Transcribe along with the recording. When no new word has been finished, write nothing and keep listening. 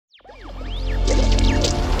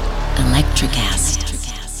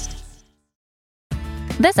Electricast.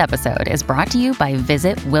 This episode is brought to you by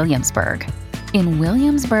Visit Williamsburg. In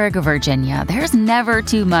Williamsburg, Virginia, there's never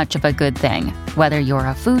too much of a good thing. Whether you're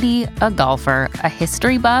a foodie, a golfer, a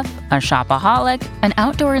history buff, a shopaholic, an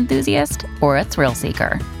outdoor enthusiast, or a thrill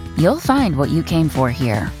seeker, you'll find what you came for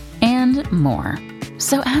here and more.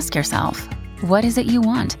 So ask yourself, what is it you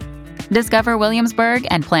want? Discover Williamsburg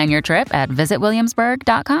and plan your trip at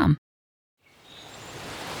visitwilliamsburg.com.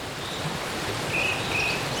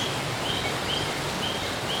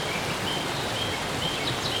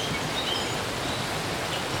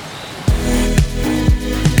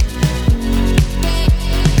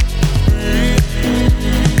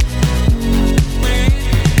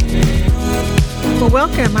 Well,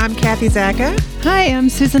 welcome. I'm Kathy Zacka. Hi, I'm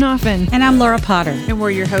Susan Offen. And I'm Laura Potter. And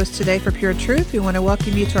we're your hosts today for Pure Truth. We want to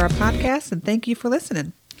welcome you to our podcast and thank you for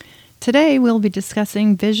listening. Today we'll be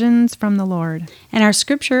discussing visions from the Lord. And our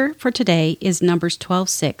scripture for today is Numbers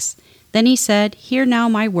 12:6. Then he said, "Hear now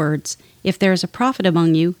my words. If there is a prophet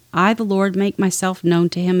among you, I, the Lord, make myself known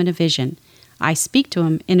to him in a vision. I speak to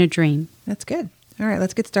him in a dream." That's good. All right,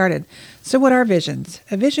 let's get started. So what are visions?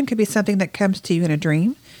 A vision could be something that comes to you in a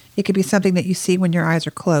dream. It could be something that you see when your eyes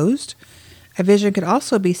are closed. A vision could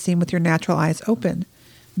also be seen with your natural eyes open.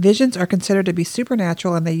 Visions are considered to be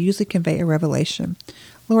supernatural and they usually convey a revelation.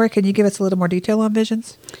 Laura, can you give us a little more detail on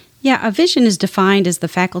visions? Yeah, a vision is defined as the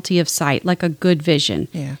faculty of sight, like a good vision.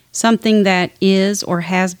 Yeah. Something that is or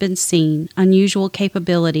has been seen, unusual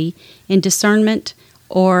capability in discernment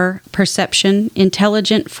or perception,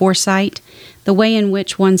 intelligent foresight, the way in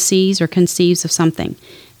which one sees or conceives of something.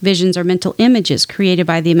 Visions are mental images created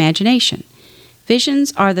by the imagination.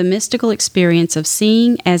 Visions are the mystical experience of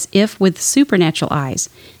seeing as if with supernatural eyes.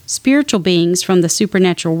 Spiritual beings from the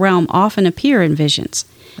supernatural realm often appear in visions.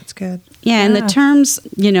 That's good. Yeah, and the terms,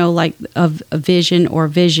 like of a vision or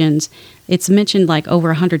visions, it's mentioned like over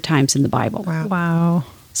 100 times in the Bible. Wow.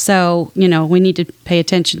 So, we need to pay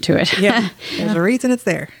attention to it. Yeah, there's a reason it's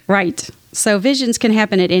there. Right. So visions can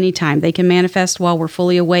happen at any time. They can manifest while we're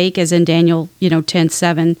fully awake, as in Daniel,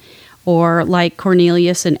 10:7, or like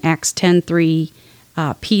Cornelius in Acts 10:3,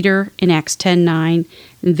 Peter in Acts 10:9.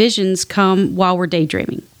 And visions come while we're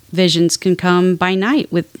daydreaming. Visions can come by night,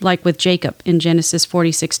 with Jacob in Genesis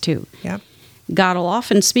 46:2. Yep. God will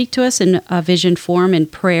often speak to us in a vision form in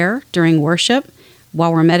prayer during worship,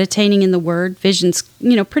 while we're meditating in the Word. Visions,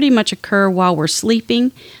 pretty much occur while we're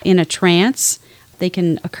sleeping in a trance. They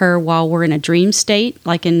can occur while we're in a dream state,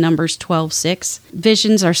 like in Numbers 12:6.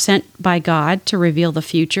 Visions are sent by God to reveal the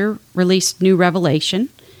future, release new revelation,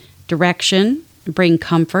 direction, bring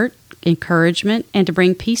comfort, encouragement, and to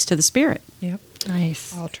bring peace to the spirit. Yep.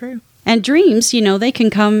 Nice. All true. And dreams, they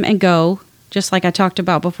can come and go, just like I talked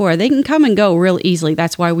about before. They can come and go real easily.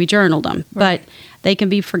 That's why we journaled them. Right. But they can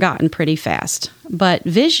be forgotten pretty fast. But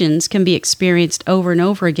visions can be experienced over and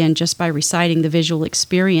over again just by reciting the visual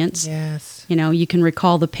experience. Yes. You can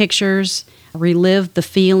recall the pictures, relive the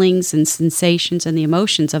feelings and sensations and the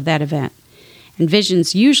emotions of that event. And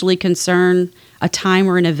visions usually concern a time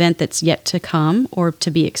or an event that's yet to come or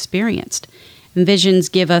to be experienced. And visions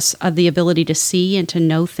give us the ability to see and to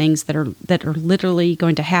know things that are literally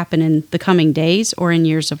going to happen in the coming days or in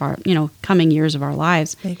coming years of our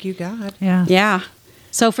lives. Thank you, God. Yeah. Yeah.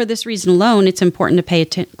 So for this reason alone, it's important to pay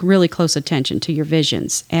really close attention to your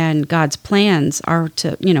visions. And God's plans are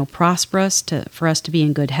to, prosper us, for us to be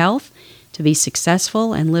in good health, to be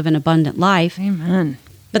successful and live an abundant life. Amen.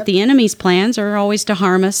 But the enemy's plans are always to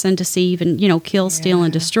harm us and deceive and, kill, steal,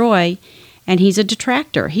 and destroy. And he's a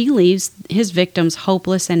detractor. He leaves his victims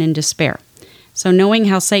hopeless and in despair. So knowing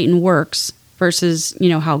how Satan works versus,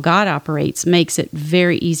 how God operates makes it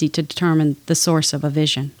very easy to determine the source of a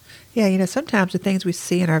vision. Yeah, sometimes the things we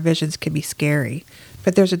see in our visions can be scary,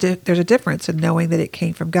 but there's a difference in knowing that it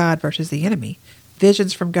came from God versus the enemy.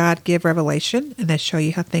 Visions from God give revelation, and they show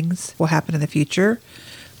you how things will happen in the future,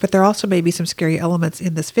 but there also may be some scary elements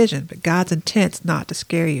in this vision, but God's intent's not to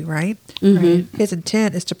scare you, right? Mm-hmm. Right. His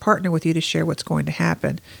intent is to partner with you to share what's going to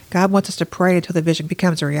happen. God wants us to pray until the vision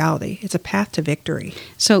becomes a reality. It's a path to victory.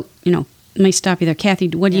 So, let me stop you there. Kathy,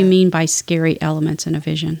 what do you mean by scary elements in a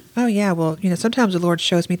vision? Oh, yeah. Well, sometimes the Lord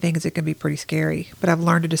shows me things that can be pretty scary, but I've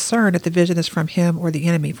learned to discern if the vision is from Him or the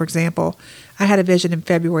enemy. For example, I had a vision in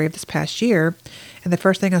February of this past year, and the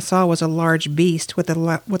first thing I saw was a large beast with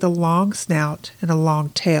a long snout and a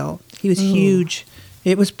long tail. He was huge.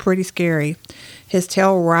 It was pretty scary. His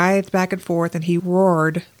tail writhed back and forth, and he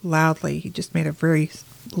roared loudly. He just made a very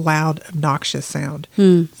loud, obnoxious sound.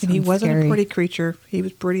 And he wasn't scary. a pretty creature. He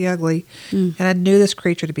was pretty ugly. And I knew this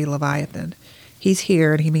creature to be Leviathan. He's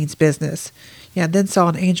here, and he means business. Yeah, then saw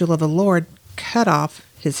an angel of the Lord cut off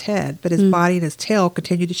his head, but his body and his tail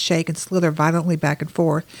continued to shake and slither violently back and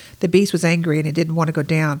forth. The beast was angry and it didn't want to go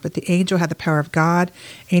down, but the angel had the power of God,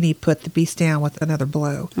 and he put the beast down with another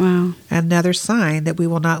blow. Wow. Another sign that we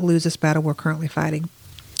will not lose this battle we're currently fighting.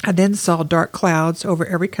 I then saw dark clouds over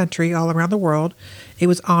every country all around the world. It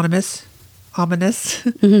was ominous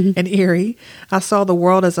and eerie. I saw the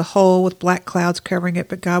world as a whole with black clouds covering it,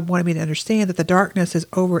 but God wanted me to understand that the darkness is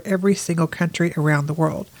over every single country around the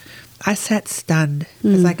world. I sat stunned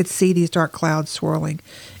as I could see these dark clouds swirling,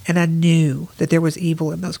 and I knew that there was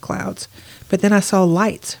evil in those clouds. But then I saw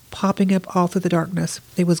lights popping up all through the darkness.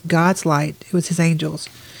 It was God's light. It was his angels.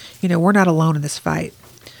 We're not alone in this fight.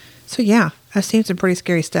 So yeah, I've seen some pretty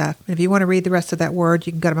scary stuff. And if you want to read the rest of that word,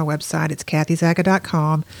 you can go to my website. It's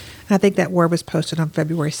kathyzaga.com. And I think that word was posted on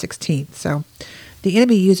February 16th. So the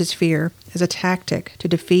enemy uses fear as a tactic to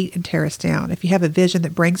defeat and tear us down. If you have a vision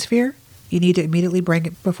that brings fear, you need to immediately bring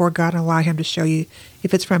it before God and allow him to show you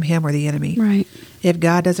if it's from him or the enemy. Right. If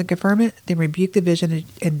God doesn't confirm it, then rebuke the vision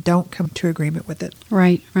and don't come to agreement with it.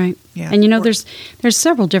 Right. Yeah. And there's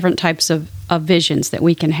several different types of visions that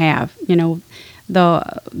we can have.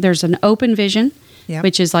 There's an open vision, Yep.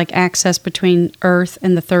 which is like access between earth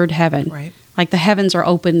and the third heaven. Right. Like the heavens are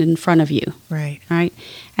opened in front of you. Right. Right.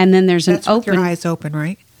 And then there's That's an with your eyes open,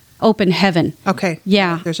 right? open heaven. Okay.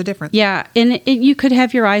 Yeah. There's a difference. Yeah, and you could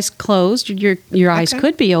have your eyes closed. Your eyes Okay.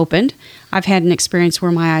 could be opened. I've had an experience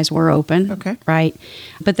where my eyes were open. Okay. Right.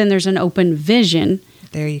 But then there's an open vision,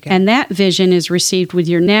 There you go. and that vision is received with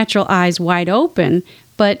your natural eyes wide open,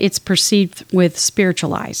 but it's perceived with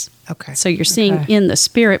spiritual eyes. Okay. So you're seeing Okay. in the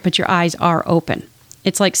spirit, but your eyes are open.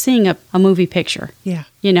 It's like seeing a movie picture, Yeah.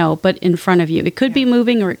 but in front of you. It could be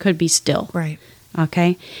moving or it could be still. Right.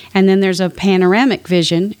 Okay. And then there's a panoramic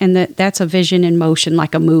vision, and that's a vision in motion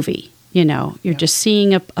like a movie. You're just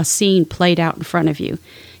seeing a scene played out in front of you.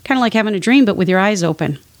 Kind of like having a dream, but with your eyes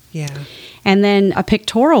open. Yeah. And then a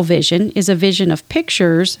pictorial vision is a vision of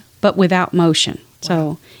pictures, but without motion.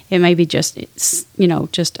 So it may be just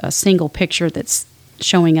a single picture that's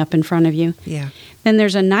showing up in front of you. Yeah. Then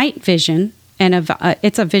there's a night vision, and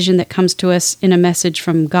it's a vision that comes to us in a message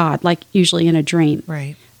from God, like usually in a dream.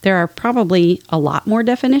 Right. There are probably a lot more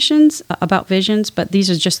definitions about visions, but these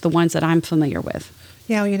are just the ones that I'm familiar with.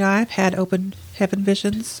 Yeah, I've had open heaven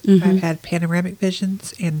visions. Mm-hmm. I've had panoramic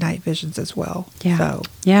visions and night visions as well. Yeah. So,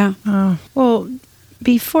 Yeah. Oh, well,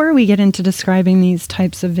 before we get into describing these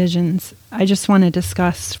types of visions, I just want to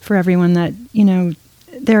discuss for everyone that,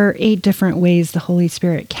 there are 8 different ways the Holy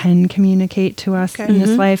Spirit can communicate to us Okay. in this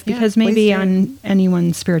Mhm. life, Yeah, because please maybe share. on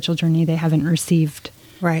anyone's spiritual journey, they haven't received,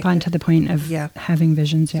 right. gone to the point of Yeah. having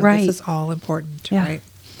visions yet. Right. This is all important, Yeah. right?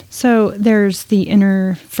 So there's the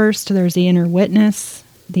inner witness,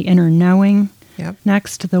 the inner knowing. Yep.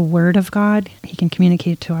 Next, the Word of God. He can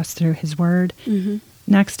communicate to us through His Word. Mm-hmm.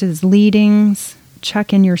 Next is leadings,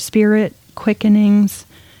 check in your spirit, quickenings,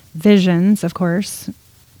 visions, of course,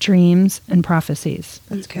 dreams, and prophecies.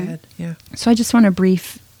 That's Okay. good. Yeah. So I just want to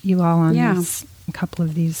brief you all on Yeah. a couple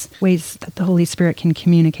of these ways that the Holy Spirit can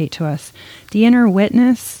communicate to us. The inner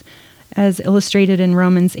witness, as illustrated in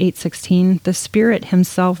Romans 8:16, the Spirit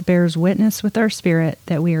Himself bears witness with our spirit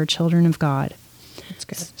that we are children of God. That's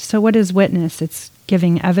good. So what is witness? It's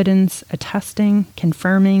giving evidence, attesting,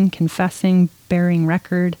 confirming, confessing, bearing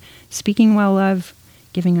record, speaking well of,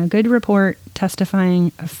 giving a good report,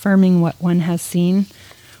 testifying, affirming what one has seen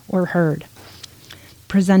or heard.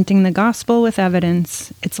 Presenting the gospel with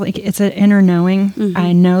evidence. It's an inner knowing. Mhm.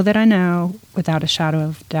 I know that I know without a shadow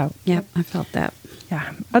of doubt. Yep, I felt that. Yeah.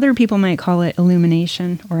 Other people might call it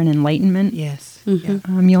illumination or an enlightenment. Yes. Mhm.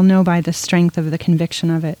 Yeah. You'll know by the strength of the conviction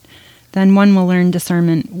of it. Then one will learn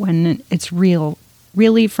discernment when it's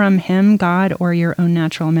really from Him, God, or your own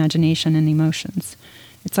natural imagination and emotions.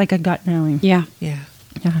 It's like a gut knowing. Yeah. Yeah.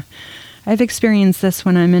 Yeah. I've experienced this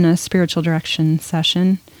when I'm in a spiritual direction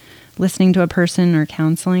session, listening to a person or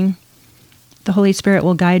counseling. The Holy Spirit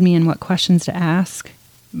will guide me in what questions to ask,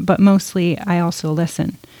 but mostly I also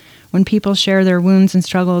listen. When people share their wounds and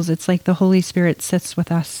struggles, it's like the Holy Spirit sits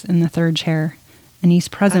with us in the third chair, and He's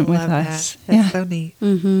present I with love us. That. That's so neat.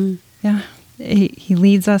 Mm-hmm. Yeah. He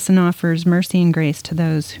leads us and offers mercy and grace to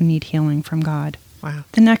those who need healing from God. Wow.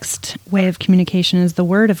 The next way of communication is the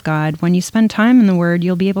Word of God. When you spend time in the Word,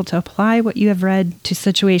 you'll be able to apply what you have read to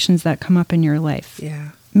situations that come up in your life. Yeah.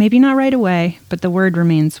 Maybe not right away, but the Word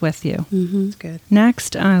remains with you. Mm-hmm. That's good.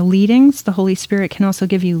 Next, leadings. The Holy Spirit can also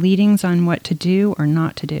give you leadings on what to do or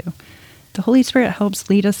not to do. The Holy Spirit helps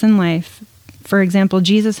lead us in life, For example,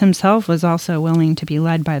 Jesus himself was also willing to be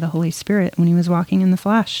led by the Holy Spirit when he was walking in the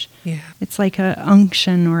flesh. Yeah. It's like a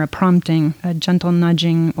unction or a prompting, a gentle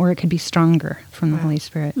nudging, or it could be stronger from the Holy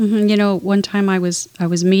Spirit. Mm-hmm. One time I was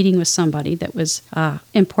meeting with somebody that was an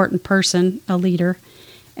important person, a leader,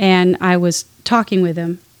 and I was talking with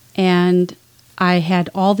him, and I had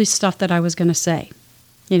all this stuff that I was going to say,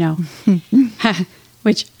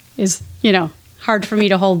 which is, hard for me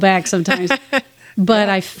to hold back sometimes. But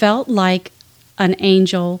I felt like an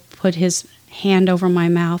angel put his hand over my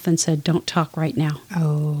mouth and said, "Don't talk right now."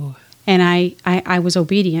 Oh. And I was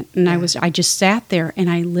obedient, and I just sat there and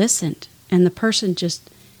I listened, and the person just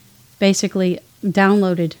basically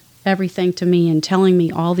downloaded everything to me and telling me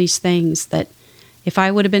all these things that if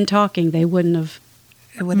I would have been talking, they wouldn't have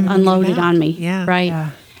unloaded on me. Yeah. Right.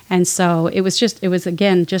 Yeah. And so it was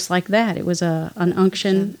again, just like that. It was an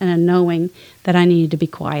unction and a knowing that I needed to be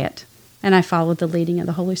quiet. And I followed the leading of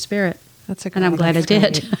the Holy Spirit. That's a And I'm glad I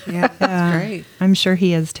did. Yeah, that's great. I'm sure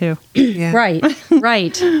he is too. Yeah.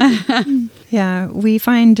 Right. Yeah, we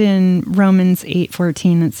find in Romans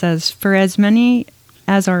 8:14 it says, "For as many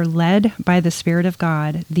as are led by the Spirit of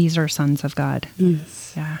God, these are sons of God."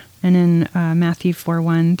 Yes. Yeah. And in Matthew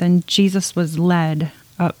 4:1, then Jesus was led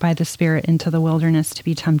up by the Spirit into the wilderness to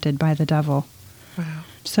be tempted by the devil. Wow.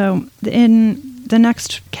 So in the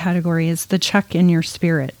next category is the check in your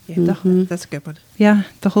spirit. Yeah, that's a good one. Yeah,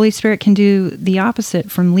 the Holy Spirit can do the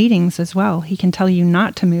opposite from leadings as well. He can tell you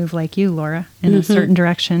not to move like you, Laura, in a certain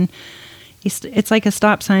direction. It's like a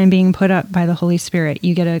stop sign being put up by the Holy Spirit.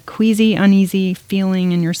 You get a queasy, uneasy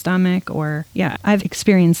feeling in your stomach, or, I've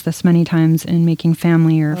experienced this many times in making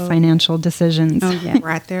family or financial decisions. Oh, yeah.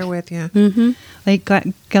 Right there with you. Like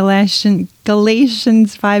Galatians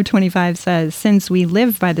 5:25 says, "Since we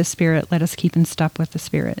live by the Spirit, let us keep in step with the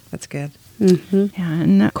Spirit." That's good. Yeah,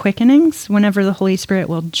 and quickenings, whenever the Holy Spirit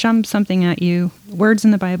will jump something at you, words in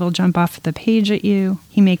the Bible jump off the page at you.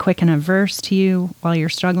 He may quicken a verse to you while you're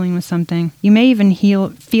struggling with something. You may even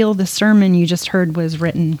feel the sermon you just heard was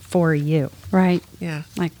written for you. Right. Yeah.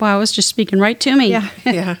 Like, wow, it was just speaking right to me. Yeah.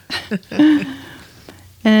 Yeah.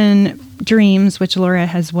 And dreams, which Laura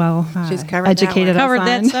has well She's covered educated us Covered on.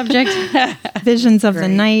 that subject. Visions of the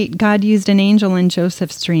Great. night. God used an angel in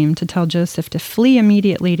Joseph's dream to tell Joseph to flee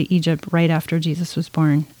immediately to Egypt right after Jesus was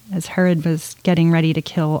born, as Herod was getting ready to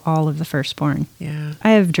kill all of the firstborn. Yeah.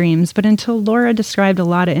 I have dreams, but until Laura described a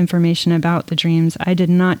lot of information about the dreams, I did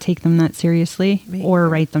not take them that seriously Me or either.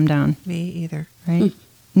 write them down, Me either. right?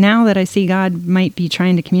 Now that I see God might be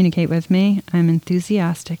trying to communicate with me, I'm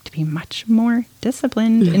enthusiastic to be much more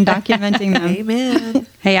disciplined in documenting them. Amen.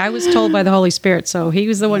 Hey, I was told by the Holy Spirit, so he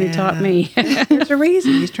was the one who taught me. There's a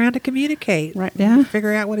reason. He's trying to communicate. Right. Yeah.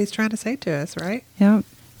 Figure out what he's trying to say to us, right? Yep.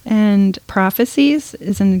 And prophecies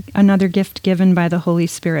is another gift given by the Holy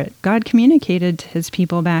Spirit. God communicated to his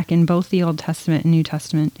people back in both the Old Testament and New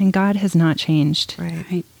Testament, and God has not changed. Right.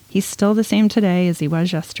 Right. He's still the same today as he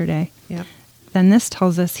was yesterday. Yep. Then this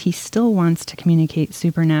tells us he still wants to communicate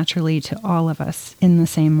supernaturally to all of us in the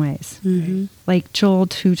same ways. Like Joel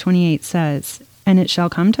 2:28 says, "And it shall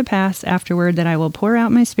come to pass afterward that I will pour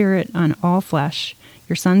out my spirit on all flesh.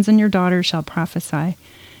 Your sons and your daughters shall prophesy.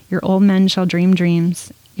 Your old men shall dream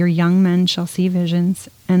dreams. Your young men shall see visions.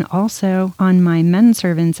 And also on my men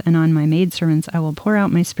servants and on my maidservants I will pour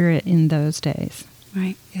out my spirit in those days."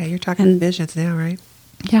 Right. Yeah, you're talking And- visions now, right?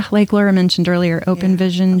 Yeah, like Laura mentioned earlier, open Yeah,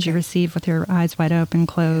 visions you okay. receive with your eyes wide open,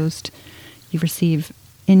 closed. You receive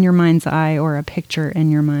in your mind's eye or a picture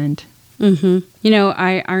in your mind.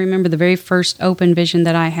 I remember the very first open vision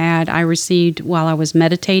that I had, I received while I was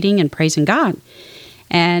meditating and praising God.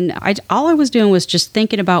 And all I was doing was just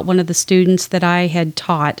thinking about one of the students that I had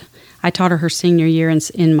taught. I taught her senior year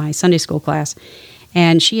in my Sunday school class.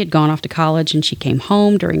 And she had gone off to college, and she came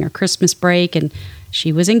home during her Christmas break, and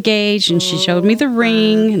she was engaged, and she showed me the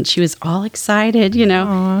ring, and she was all excited,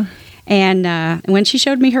 Aw. And when she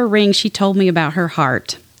showed me her ring, she told me about her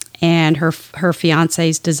heart and her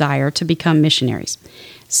fiance's desire to become missionaries.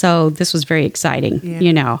 So this was very exciting,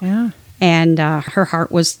 Yeah. And her heart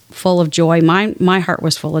was full of joy. My heart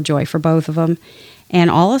was full of joy for both of them. And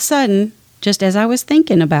all of a sudden, just as I was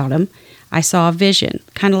thinking about them, I saw a vision,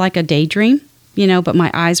 kind of like a daydream, but my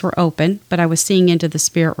eyes were open, but I was seeing into the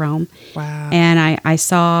spirit realm. Wow. And I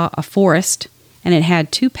saw a forest, and it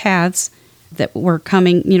had two paths that were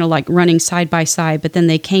coming, like running side by side, but then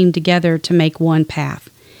they came together to make one path.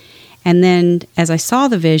 And then as I saw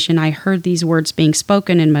the vision, I heard these words being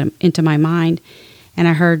spoken into my mind, and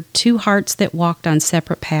I heard two hearts that walked on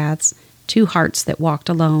separate paths, two hearts that walked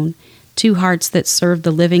alone, 2 hearts that served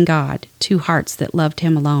the living God, 2 hearts that loved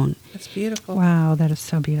him alone. That's beautiful. Wow, that is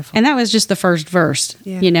so beautiful. And that was just the first verse,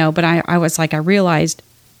 Yeah. but I was like, I realized,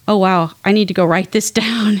 oh, wow, I need to go write this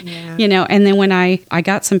down, Yeah. And then when I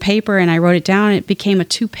got some paper and I wrote it down, it became a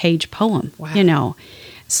 2-page poem, Wow.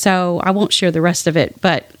 So I won't share the rest of it,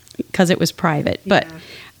 but because it was private. Yeah.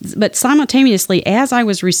 But simultaneously, as I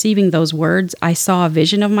was receiving those words, I saw a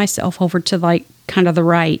vision of myself over to like kind of the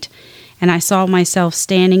right. And I saw myself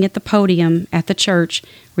standing at the podium at the church,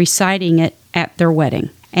 reciting it at their wedding.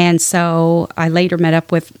 And so I later met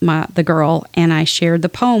up with the girl, and I shared the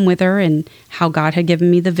poem with her and how God had given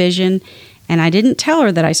me the vision. And I didn't tell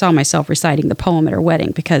her that I saw myself reciting the poem at her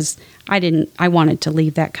wedding because I wanted to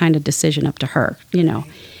leave that kind of decision up to her,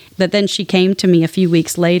 But then she came to me a few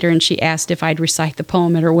weeks later and she asked if I'd recite the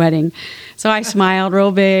poem at her wedding. So I smiled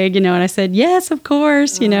real big, and I said, yes, of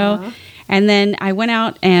course, And then I went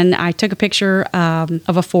out and I took a picture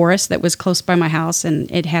of a forest that was close by my house, and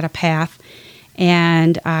it had a path.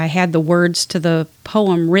 And I had the words to the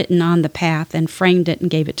poem written on the path and framed it and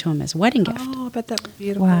gave it to him as a wedding gift. Oh, I bet that was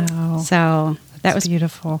beautiful. Wow. So that was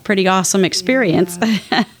beautiful. a pretty awesome experience.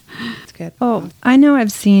 Yeah. That's good. Oh, I know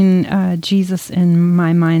I've seen Jesus in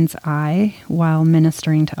my mind's eye while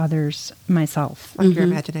ministering to others myself. Like your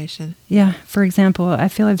imagination. Yeah. For example, I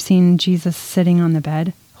feel I've seen Jesus sitting on the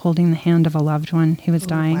bed, holding the hand of a loved one who was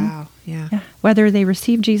dying. Wow. Yeah. Yeah. Whether they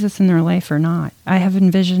receive Jesus in their life or not. I have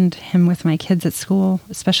envisioned him with my kids at school,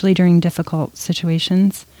 especially during difficult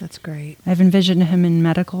situations. That's great. I've envisioned him in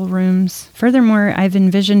medical rooms. Furthermore, I've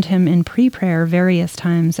envisioned him in pre-prayer various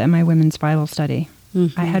times at my women's Bible study.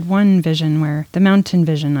 Mm-hmm. I had one vision where, the mountain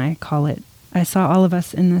vision, I call it. I saw all of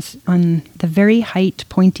us on the very height,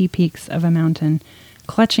 pointy peaks of a mountain,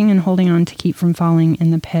 clutching and holding on to keep from falling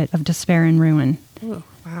in the pit of despair and ruin. Ooh,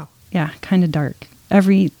 wow. Yeah, kind of dark.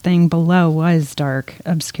 Everything below was dark,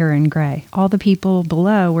 obscure, and gray. All the people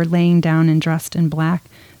below were laying down and dressed in black,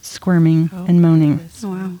 squirming and moaning. Goodness.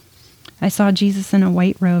 Wow. I saw Jesus in a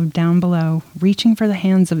white robe down below, reaching for the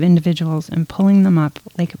hands of individuals and pulling them up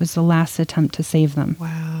like it was the last attempt to save them.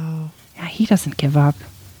 Wow. Yeah, he doesn't give up.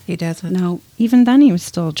 He doesn't. No. Even then, he was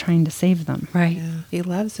still trying to save them. Right. Yeah. He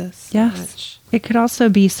loves us so Yes. much. It could also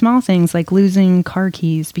be small things like losing car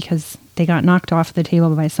keys because they got knocked off the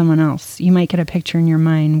table by someone else. You might get a picture in your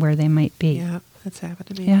mind where they might be. Yeah. That's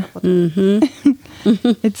happened to me. Yeah. A couple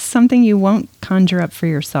times. It's something you won't conjure up for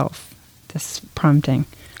yourself, this prompting.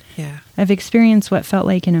 Yeah. I've experienced what felt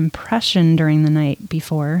like an impression during the night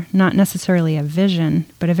before, not necessarily a vision,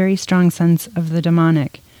 but a very strong sense of the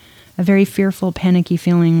demonic. A very fearful, panicky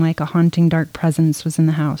feeling like a haunting dark presence was in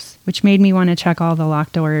the house, which made me want to check all the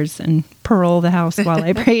locked doors and parole the house while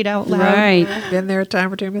I prayed out loud, Right. Been there a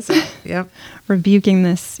time or two myself. Yep. rebuking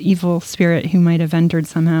this evil spirit who might have entered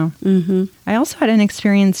somehow. Mm-hmm. I also had an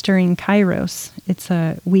experience during Kairos. It's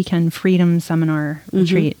a weekend freedom seminar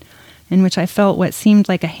retreat in which I felt what seemed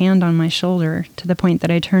like a hand on my shoulder to the point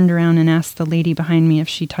that I turned around and asked the lady behind me if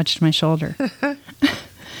she touched my shoulder.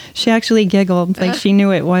 She actually giggled like she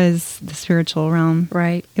knew it was the spiritual realm.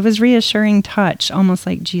 Right. It was reassuring touch, almost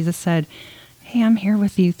like Jesus said, "Hey, I'm here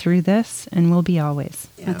with you through this and will be always."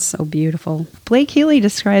 That's so beautiful. Blake Healy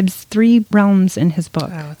describes 3 realms in his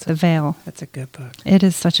book, Oh, it's The Veil. That's a good book. It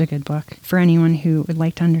is such a good book for anyone who would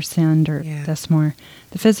like to understand Yeah. this more.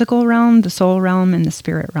 The physical realm, the soul realm, and the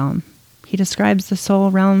spirit realm. He describes the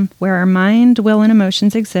soul realm where our mind, will, and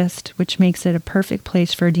emotions exist, which makes it a perfect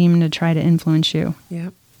place for a demon to try to influence you.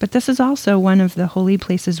 Yep. But this is also one of the holy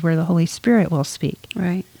places where the Holy Spirit will speak.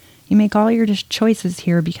 Right. You make all your choices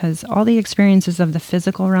here because all the experiences of the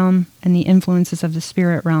physical realm and the influences of the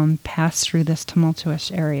spirit realm pass through this tumultuous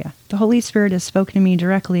area. The Holy Spirit has spoken to me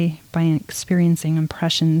directly by experiencing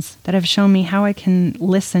impressions that have shown me how I can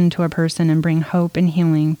listen to a person and bring hope and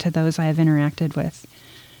healing to those I have interacted with.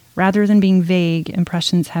 Rather than being vague,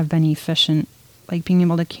 impressions have been efficient, like being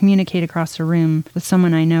able to communicate across a room with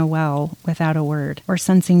someone I know well without a word, or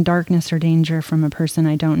sensing darkness or danger from a person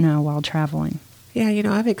I don't know while traveling. Yeah,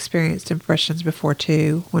 I've experienced impressions before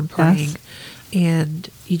too when praying, and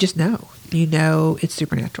you just know. You know it's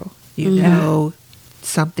supernatural. You know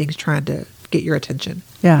something's trying to get your attention.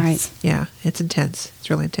 Yeah. Right. Yeah, it's intense. It's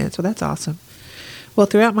really intense. Well, that's awesome. Well,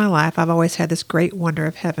 throughout my life, I've always had this great wonder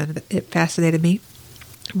of heaven. It fascinated me,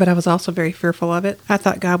 but I was also very fearful of it. I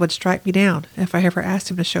thought God would strike me down if I ever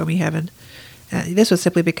asked him to show me heaven. This was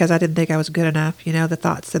simply because I didn't think I was good enough. The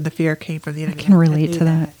thoughts and the fear came from the enemy. I can relate knew to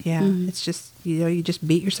that. Yeah, it's just, you just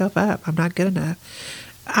beat yourself up. I'm not good enough.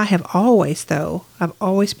 I've always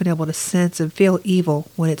been able to sense and feel evil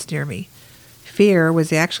when it's near me. fear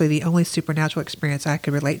was actually the only supernatural experience I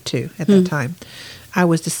could relate to at that time. I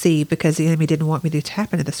was deceived because the enemy didn't want me to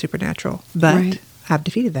tap into the supernatural. But Right. I've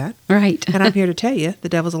defeated that. Right. And I'm here to tell you, the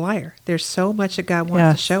devil's a liar. There's so much that God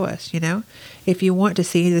wants to show us, If you want to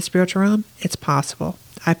see the spiritual realm, it's possible.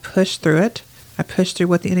 I pushed through it. I pushed through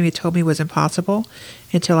what the enemy told me was impossible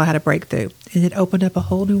until I had a breakthrough. And it opened up a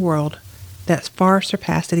whole new world that far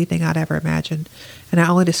surpassed anything I'd ever imagined. And I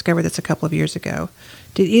only discovered this a couple of years ago.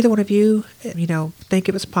 Did either one of you, think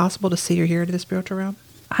it was possible to see or hear into the spiritual realm?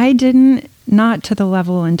 I didn't, not to the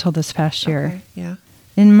level until this past year. Okay, yeah.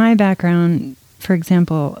 In my background, for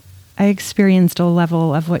example, I experienced a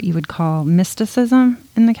level of what you would call mysticism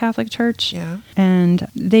in the Catholic Church. Yeah. And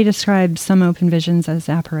they describe some open visions as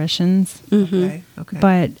apparitions. Okay.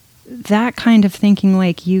 But that kind of thinking,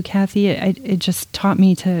 like you, Kathy, it just taught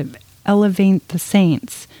me to elevate the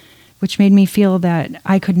saints, which made me feel that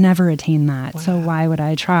I could never attain that. So Wow. why would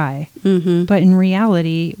I try? But in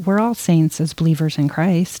reality, we're all saints as believers in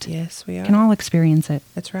Christ. Yes, we are. Can all experience it.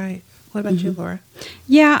 That's right. What about you, Laura?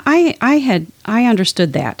 Yeah, I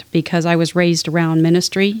understood that because I was raised around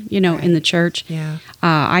ministry, in the church. Yeah.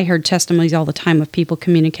 I heard testimonies all the time of people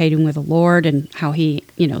communicating with the Lord and how He,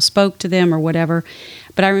 spoke to them or whatever.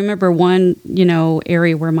 But I remember one,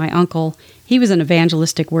 area where my uncle, he was an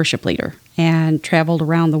evangelistic worship leader and traveled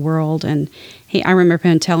around the world. And I remember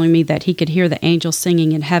him telling me that he could hear the angels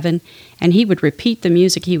singing in heaven, and he would repeat the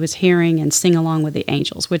music he was hearing and sing along with the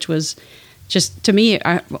angels, which was just, to me,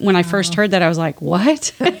 when I first heard that, I was like,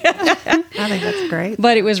 what? I think that's great.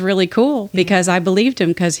 But it was really cool because I believed him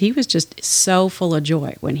because he was just so full of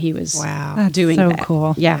joy when he was Wow. That's doing so that.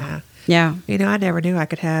 cool. Yeah. Yeah. I never knew I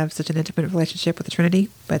could have such an intimate relationship with the Trinity,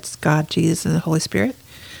 but it's God, Jesus, and the Holy Spirit.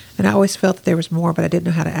 And I always felt that there was more, but I didn't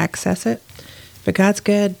know how to access it. But God's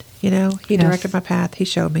good. He directed my path. He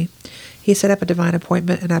showed me. He set up a divine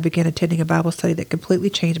appointment, and I began attending a Bible study that completely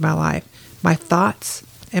changed my life. My thoughts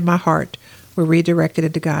and my heart were redirected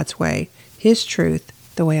into God's way, His truth,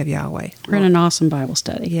 the way of Yahweh. We're in an awesome Bible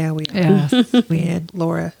study. Yeah, we are. Yes. We had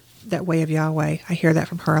Laura, that way of Yahweh. I hear that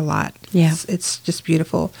from her a lot. Yeah. It's just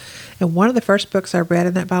beautiful. And one of the first books I read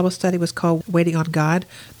in that Bible study was called Waiting on God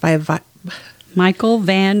by Michael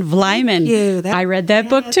Van Vlymen. you. I read that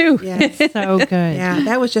book too. Yes. So good. Yeah,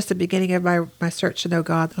 that was just the beginning of my search to know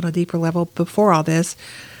God on a deeper level. Before all this,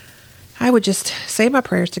 I would just say my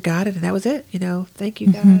prayers to God, and that was it. Thank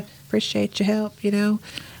you, God. Appreciate your help,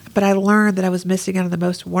 But I learned that I was missing out on the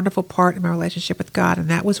most wonderful part in my relationship with God, and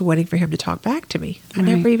that was waiting for Him to talk back to me. I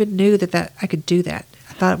never even knew that I could do that.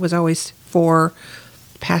 I thought it was always for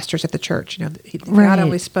pastors at the church. God Right.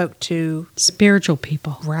 only spoke to Spiritual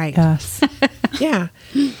people. right. Yes. Yeah.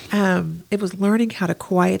 It was learning how to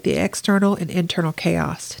quiet the external and internal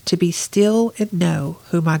chaos, to be still and know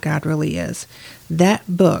who my God really is. That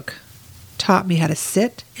book taught me how to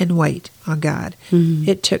sit and wait on God.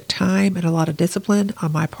 It took time and a lot of discipline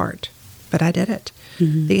on my part, but I did it.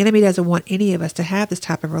 The enemy doesn't want any of us to have this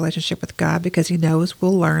type of relationship with God because he knows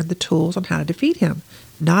we'll learn the tools on how to defeat him,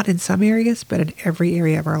 not in some areas, but in every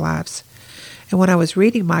area of our lives. And when I was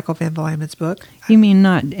reading Michael Van Vlymen's book, You mean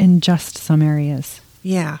not in just some areas?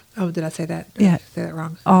 yeah. Oh, did I say that? Yeah. Did I say that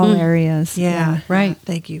wrong? All areas. Yeah, right.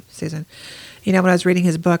 Thank you, Susan. When I was reading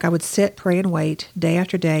his book, I would sit, pray, and wait day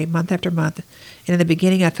after day, month after month. And in the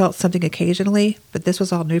beginning, I felt something occasionally, but this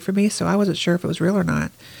was all new for me, so I wasn't sure if it was real or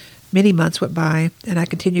not. Many months went by, and I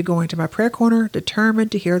continued going to my prayer corner,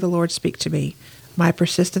 determined to hear the Lord speak to me. My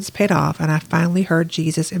persistence paid off, and I finally heard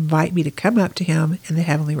Jesus invite me to come up to him in the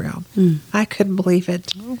heavenly realm. I couldn't believe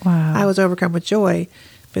it. Wow. I was overcome with joy,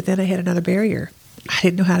 but then I hit another barrier. I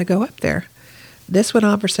didn't know how to go up there. This went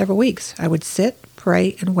on for several weeks. I would sit,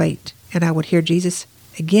 pray, and wait, and I would hear Jesus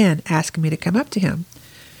again asking me to come up to him.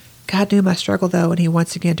 God knew my struggle, though, and he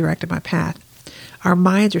once again directed my path. Our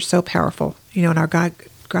minds are so powerful, and our God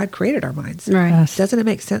created our minds. Right. Yes. Doesn't it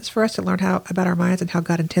make sense for us to learn about our minds and how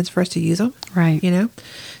God intends for us to use them? Right.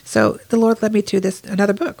 So the Lord led me to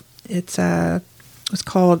another book. It's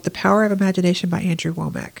called The Power of Imagination by Andrew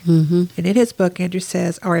Womack. And in his book, Andrew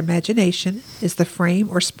says, our imagination is the frame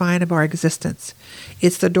or spine of our existence.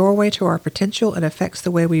 It's the doorway to our potential and affects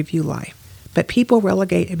the way we view life. But people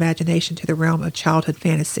relegate imagination to the realm of childhood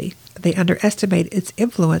fantasy. They underestimate its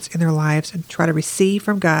influence in their lives and try to receive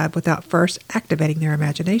from God without first activating their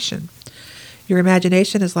imagination. Your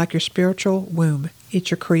imagination is like your spiritual womb.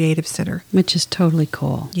 It's your creative center. Which is totally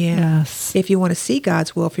cool. Yeah. Yes. If you want to see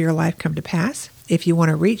God's will for your life come to pass, if you want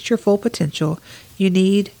to reach your full potential, you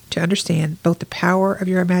need to understand both the power of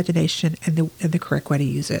your imagination and the correct way to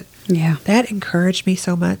use it. Yeah. That encouraged me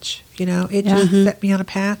so much. It just set me on a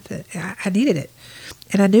path that I needed it.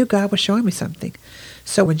 And I knew God was showing me something.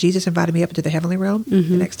 So when Jesus invited me up into the heavenly realm, the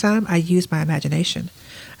next time, I used my imagination.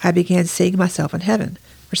 I began seeing myself in heaven.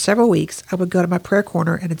 For several weeks, I would go to my prayer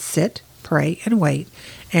corner and I'd sit, pray, and wait.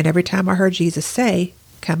 And every time I heard Jesus say,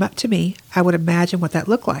 "Come up to me," I would imagine what that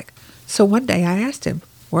looked like. So one day I asked him,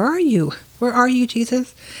 "Where are you? Where are you,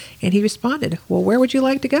 Jesus?" And he responded, "Well, where would you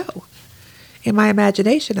like to go?" In my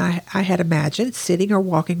imagination, I had imagined sitting or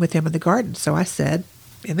walking with him in the garden. So I said,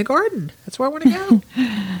 "In the garden. That's where I want to go."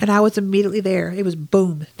 And I was immediately there. It was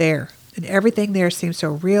boom, there. And everything there seemed so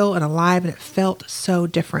real and alive, and it felt so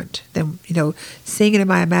different than, seeing it in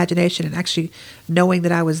my imagination and actually knowing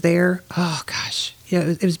that I was there. Oh, gosh.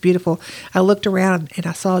 It was beautiful. I looked around and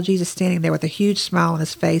I saw Jesus standing there with a huge smile on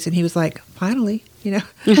his face, and he was like, "Finally,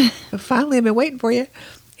 finally, I've been waiting for you."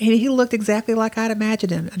 And he looked exactly like I'd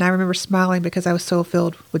imagined him. And I remember smiling because I was so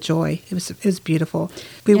filled with joy. It was beautiful.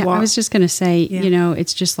 I was just going to say,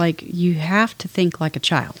 it's just like you have to think like a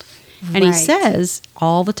child. And he says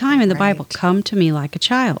all the time in the Bible, "Come to me like a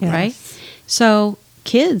child," right? So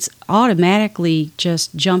kids automatically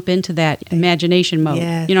just jump into that imagination mode.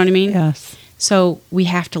 Yes. You know what I mean? Yes. So we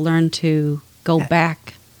have to learn to go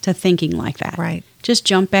back to thinking like that. Right. Just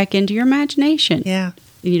jump back into your imagination. Yeah.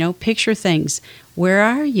 Picture things. Where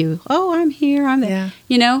are you? Oh, I'm here. I'm there.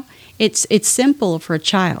 It's simple for a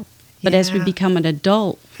child. But as we become an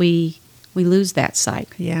adult, we lose that sight.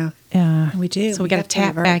 Yeah. Yeah. We do. So we got to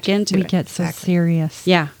tap back into We it. get so serious.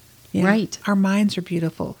 Yeah. Yeah. Right. Our minds are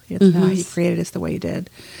beautiful. It's how he created us the way he did.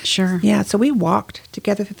 Sure. Yeah, so we walked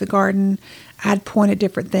together through the garden. I'd point at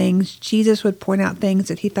different things. Jesus would point out things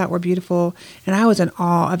that he thought were beautiful, and I was in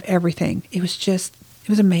awe of everything. It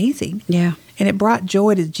was amazing. Yeah. And it brought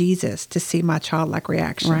joy to Jesus to see my childlike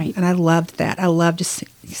reaction. Right. And I loved that. I loved just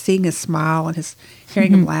seeing his smile and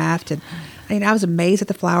hearing him laugh. And I was amazed at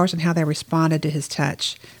the flowers and how they responded to his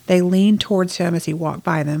touch. They leaned towards him as he walked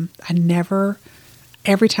by them.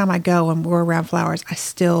 Every time I go and we're around flowers, I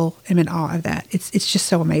still am in awe of that. It's just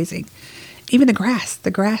so amazing. Even the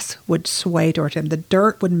grass would sway towards him. The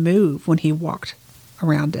dirt would move when he walked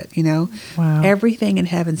around it, Wow. Everything in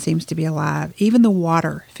heaven seems to be alive. Even the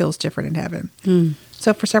water feels different in heaven.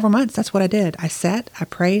 So for several months, that's what I did. I sat, I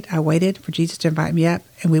prayed, I waited for Jesus to invite me up,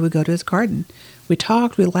 and we would go to his garden. We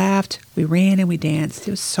talked, we laughed, we ran, and we danced.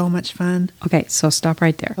 It was so much fun. Okay, so stop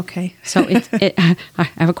right there. Okay. So I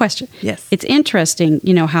have a question. Yes. It's interesting,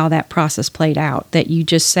 how that process played out, that you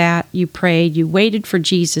just sat, you prayed, you waited for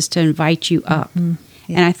Jesus to invite you up.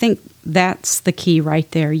 Yeah. And I think that's the key right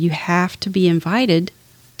there. You have to be invited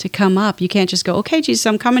to come up. You can't just go, "Okay, Jesus,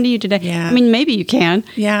 I'm coming to you today." Yeah. I mean, maybe you can.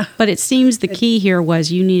 Yeah. But it seems the key here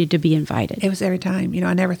was you needed to be invited. It was every time.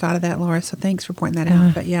 I never thought of that, Laura, so thanks for pointing that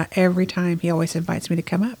out. But yeah, every time he always invites me to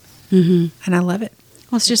come up. Mm-hmm. And I love it.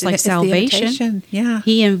 Well, it's just like It's the salvation. invitation. Yeah.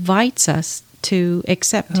 He invites us to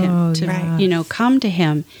accept him, Oh, to yes. come to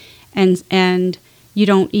him, and you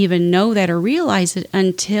don't even know that or realize it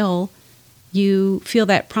until you feel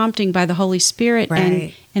that prompting by the Holy Spirit,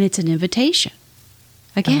 Right. and it's an invitation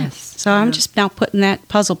again. Yes. So I'm just now putting that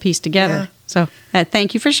puzzle piece together. Yeah. So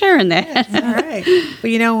thank you for sharing that. All right.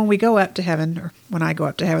 Well, when we go up to heaven, or when I go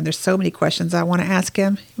up to heaven, there's so many questions I want to ask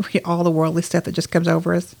him. All the worldly stuff that just comes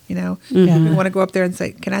over us, Yeah. We want to go up there and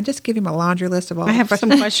say, "Can I just give him a laundry list of all I have some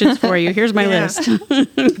questions for you. Here's my Yeah. list.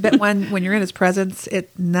 But when you're in his presence,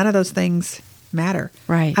 none of those things matter.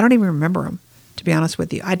 Right. I don't even remember them, to be honest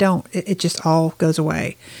with you. I don't. It just all goes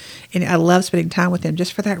away. And I love spending time with him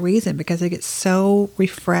just for that reason, because I get so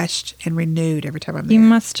refreshed and renewed every time I'm there. You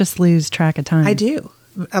must just lose track of time. I do.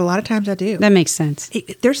 A lot of times I do. That makes sense.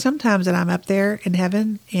 There's some times that I'm up there in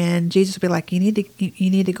heaven, and Jesus will be like, "You need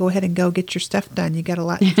to go ahead and go get your stuff done. You got a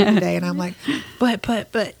lot to do today." And I'm like, but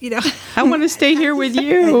I want to stay here with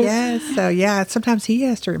you. Yes. So yeah, sometimes he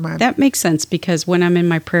has to remind me. That makes sense, because when I'm in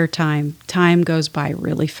my prayer time goes by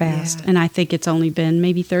really fast. Yeah. And I think it's only been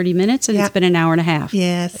maybe 30 minutes and Yeah. it's been an hour and a half.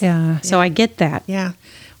 Yes. Yeah. So I get that. Yeah.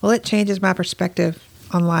 Well, it changes my perspective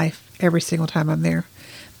on life every single time I'm there.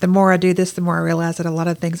 The more I do this, the more I realize that a lot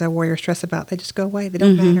of things I worry or stress about, they just go away. They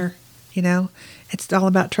don't matter. It's all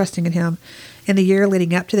about trusting in him. In the year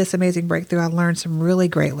leading up to this amazing breakthrough, I learned some really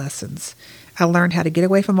great lessons. I learned how to get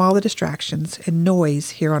away from all the distractions and noise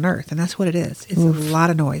here on earth. And that's what it is. It's a lot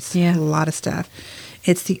of noise, Yeah. a lot of stuff.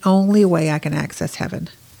 It's the only way I can access heaven.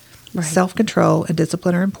 Right. Self-control and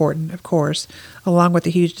discipline are important, of course, along with the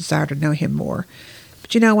huge desire to know him more.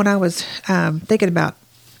 But when I was thinking about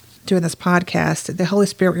doing this podcast, the Holy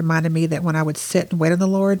Spirit reminded me that when I would sit and wait on the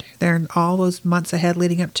Lord, there in all those months ahead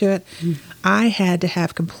leading up to it, I had to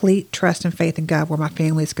have complete trust and faith in God where my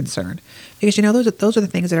family is concerned. Because, those are the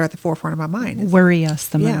things that are at the forefront of my mind. Worry us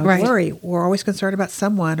the most. Yeah, Right. worry. We're always concerned about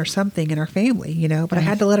someone or something in our family, but I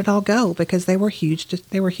had to let it all go because they were huge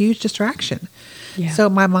distraction. Yeah. So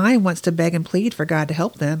my mind wants to beg and plead for God to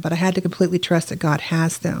help them, but I had to completely trust that God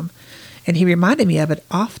has them. And he reminded me of it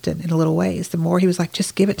often in little ways. The more he was like,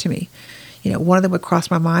 just give it to me. One of them would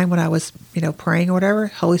cross my mind when I was, praying or whatever.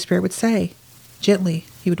 Holy Spirit would say, gently,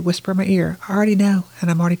 he would whisper in my ear, I already know,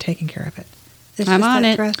 and I'm already taking care of it. It's I'm just on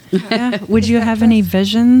that it. trust. Yeah. Would you have any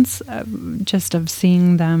visions just of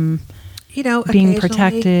seeing them being occasionally,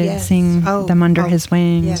 protected, yes. seeing them under his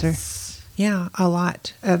wings? Yes. Yeah, a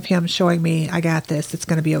lot of him showing me, I got this, it's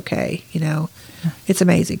going to be okay. It's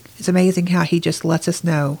amazing. It's amazing how he just lets us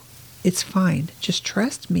know it's fine. Just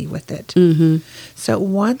trust me with it. Mm-hmm. So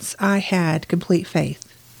once I had complete faith,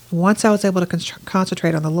 once I was able to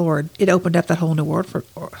concentrate on the Lord, it opened up that whole new world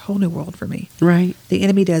for me. Right. The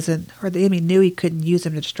enemy knew he couldn't use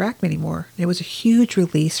him to distract me anymore. It was a huge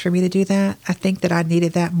release for me to do that. I think that I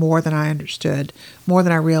needed that more than I understood, more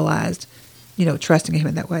than I realized, trusting him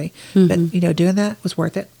in that way. Mm-hmm. But, doing that was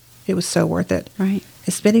worth it. It was so worth it. Right.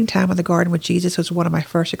 And spending time in the garden with Jesus was one of my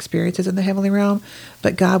first experiences in the heavenly realm,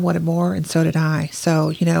 but God wanted more, and so did I.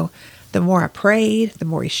 So, the more I prayed, the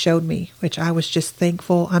more he showed me, which I was just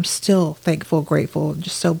thankful. I'm still thankful, grateful, and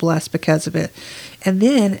just so blessed because of it. And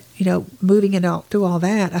then, moving through all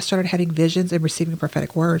that, I started having visions and receiving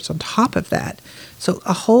prophetic words on top of that. So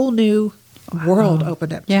a whole new world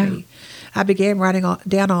opened up to me. I began writing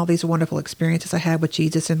down all these wonderful experiences I had with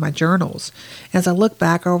Jesus in my journals. As I look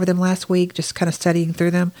back over them last week, just kind of studying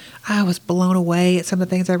through them, I was blown away at some of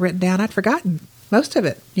the things I'd written down. I'd forgotten most of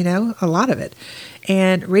it, a lot of it.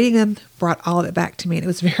 And reading them brought all of it back to me, and it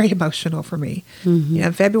was very emotional for me. Mm-hmm.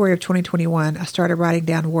 In February of 2021, I started writing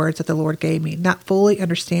down words that the Lord gave me, not fully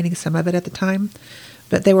understanding some of it at the time,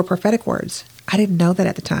 but they were prophetic words. I didn't know that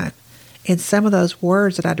at the time. And some of those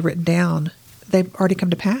words that I'd written down, they've already come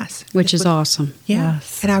to pass. Which is awesome. Yeah.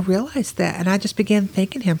 Yes. And I realized that, and I just began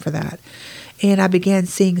thanking him for that. And I began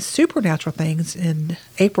seeing supernatural things in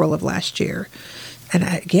April of last year. And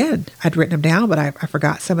I'd written them down, but I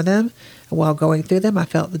forgot some of them. And while going through them, I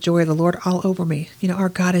felt the joy of the Lord all over me. Our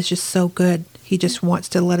God is just so good. He just wants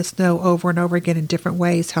to let us know over and over again in different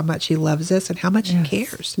ways how much he loves us and how much he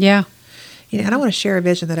cares. Yeah. And I want to share a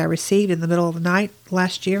vision that I received in the middle of the night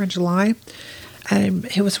last year in July.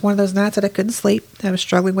 It was one of those nights that I couldn't sleep. I was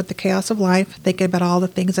struggling with the chaos of life, thinking about all the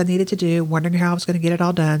things I needed to do, wondering how I was going to get it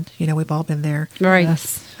all done. We've all been there. Right.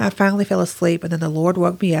 Yes. I finally fell asleep, and then the Lord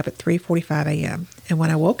woke me up at 3:45 a.m. And when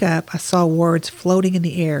I woke up, I saw words floating in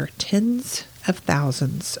the air, tens of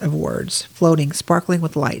thousands of words floating, sparkling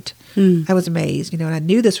with light. I was amazed, and I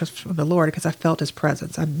knew this was from the Lord because I felt his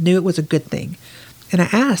presence. I knew it was a good thing. And I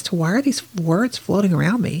asked, why are these words floating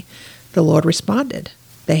around me? The Lord responded,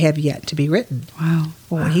 they have yet to be written. Wow.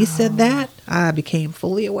 Well, when he said that, I became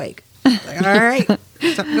fully awake. Like, all right,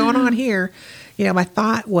 something going on here. My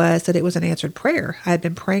thought was that it was an answered prayer. I had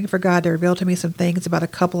been praying for God to reveal to me some things about a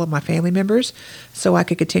couple of my family members so I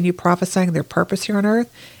could continue prophesying their purpose here on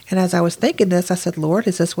earth. And as I was thinking this, I said, Lord,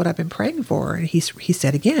 is this what I've been praying for? And he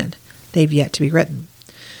said again, they've yet to be written.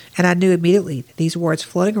 And I knew immediately that these words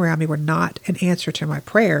floating around me were not an answer to my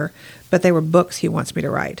prayer, but they were books he wants me to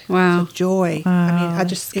write. Wow. So joy. Wow,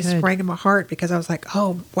 it sprang in my heart because I was like,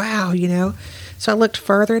 oh, wow, So I looked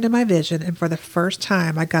further into my vision, and for the first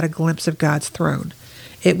time, I got a glimpse of God's throne.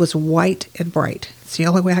 It was white and bright. It's the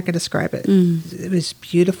only way I can describe it. It was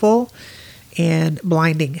beautiful and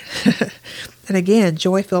blinding. And again,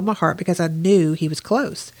 joy filled my heart because I knew he was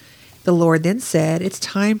close. The Lord then said, it's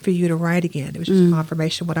time for you to write again. It was just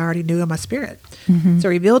confirmation of what I already knew in my spirit. So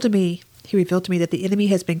he revealed to me that the enemy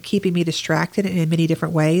has been keeping me distracted in many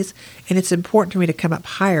different ways, and it's important for me to come up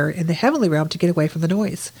higher in the heavenly realm to get away from the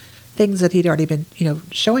noise. Things that he'd already been,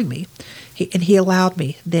 showing me. He allowed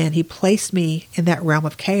me. Then he placed me in that realm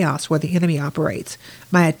of chaos where the enemy operates.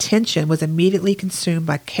 My attention was immediately consumed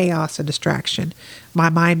by chaos and distraction. My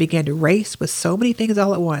mind began to race with so many things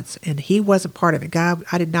all at once, and he wasn't part of it.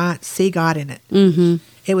 I did not see God in it. Mm-hmm.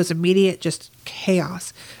 It was immediate, just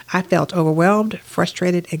chaos. I felt overwhelmed,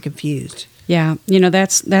 frustrated, and confused. Yeah.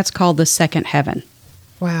 That's called the second heaven.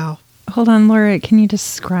 Wow. Hold on, Laura. Can you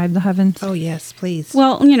describe the heavens? Oh, yes, please.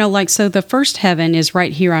 Well, so the first heaven is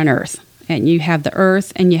right here on earth. And you have the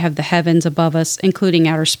earth and you have the heavens above us, including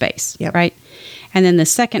outer space, Yep. right? And then the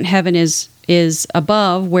second heaven is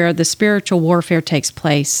above where the spiritual warfare takes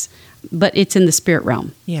place, but it's in the spirit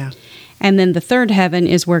realm. Yeah. And then the third heaven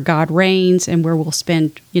is where God reigns and where we'll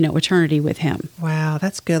spend, eternity with him. Wow,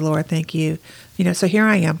 that's good, Lord. Thank you. So here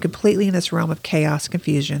I am, completely in this realm of chaos,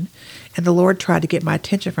 confusion, and the Lord tried to get my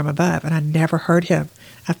attention from above, and I never heard him.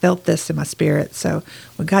 I felt this in my spirit. So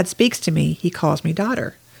when God speaks to me, he calls me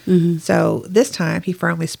daughter. Mm-hmm. So this time, he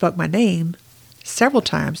firmly spoke my name several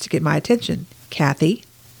times to get my attention. Kathy,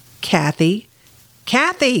 Kathy,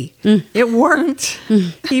 Kathy. It worked.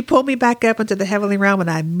 He pulled me back up into the heavenly realm,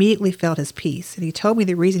 and I immediately felt his peace. And he told me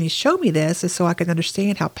the reason he showed me this is so I could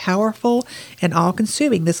understand how powerful and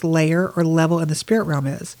all-consuming this layer or level in the spirit realm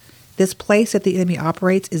is. This place that the enemy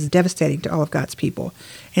operates is devastating to all of God's people,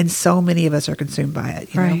 and so many of us are consumed by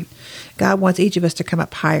it. You know? God wants each of us to come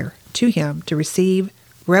up higher to him to receive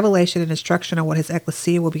revelation and instruction on what his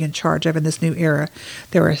ecclesia will be in charge of in this new era.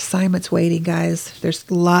 There are assignments waiting, guys. There's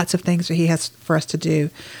lots of things that he has for us to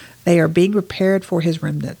do. They are being prepared for his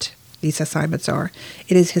remnant. These assignments are.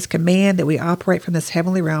 It is his command that we operate from this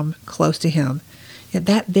heavenly realm close to him. And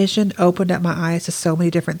that vision opened up my eyes to so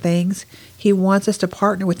many different things. He wants us to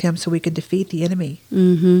partner with him so we can defeat the enemy.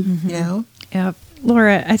 Yeah.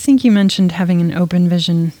 Laura, I think you mentioned having an open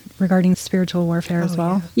vision regarding spiritual warfare as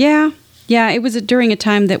well. Yeah, it was during a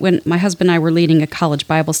time that when my husband and I were leading a college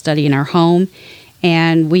Bible study in our home,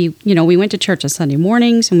 and we went to church on Sunday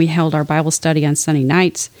mornings, and we held our Bible study on Sunday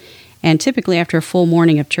nights. And typically after a full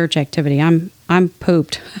morning of church activity, I'm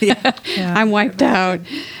pooped. I'm wiped out.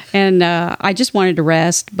 And I just wanted to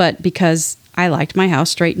rest, but because I liked my house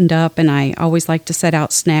straightened up, and I always like to set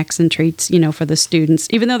out snacks and treats, for the students.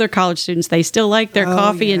 Even though they're college students, they still like their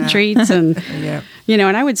coffee and treats. And,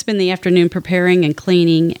 and I would spend the afternoon preparing and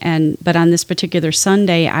cleaning. But on this particular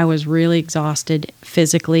Sunday, I was really exhausted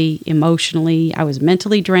physically, emotionally. I was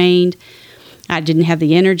mentally drained. I didn't have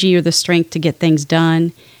the energy or the strength to get things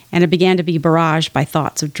done. And I began to be barraged by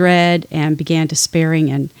thoughts of dread and began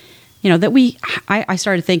despairing. And, I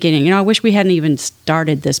started thinking, I wish we hadn't even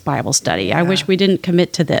started this Bible study. Yeah. I wish we didn't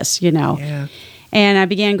commit to this, Yeah. And I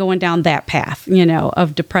began going down that path,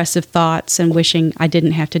 of depressive thoughts and wishing I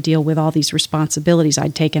didn't have to deal with all these responsibilities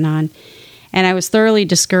I'd taken on. And I was thoroughly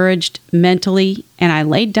discouraged mentally, and I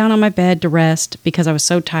laid down on my bed to rest because I was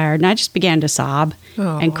so tired. And I just began to sob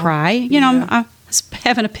and cry. I was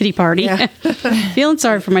having a pity party, feeling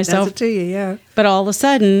sorry for myself. That's it to you, yeah. But all of a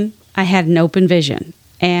sudden, I had an open vision.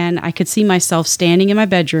 And I could see myself standing in my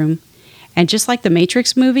bedroom. And just like the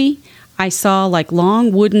Matrix movie, I saw like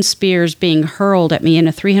long wooden spears being hurled at me in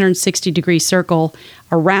a 360-degree circle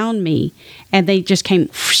around me. And they just came,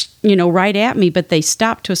 right at me, but they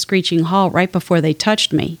stopped to a screeching halt right before they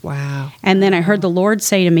touched me. Wow. And then I heard the Lord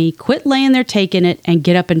say to me, quit laying there taking it and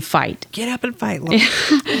get up and fight. Get up and fight, Lord.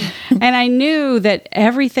 And I knew that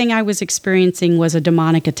everything I was experiencing was a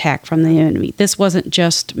demonic attack from the enemy. This wasn't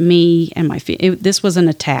just me and my feet. This was an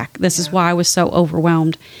attack. This is why I was so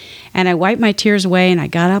overwhelmed. And I wiped my tears away, and I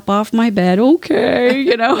got up off my bed, and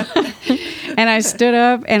I stood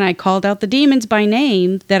up, and I called out the demons by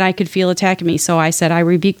name that I could feel attacking me. So I said, I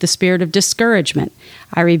rebuke the spirit of discouragement.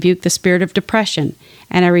 I rebuke the spirit of depression.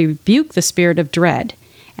 And I rebuke the spirit of dread.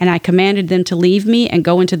 And I commanded them to leave me and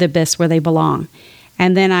go into the abyss where they belong.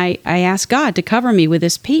 And then I asked God to cover me with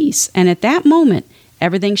his peace. And at that moment,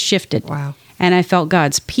 everything shifted. Wow. And I felt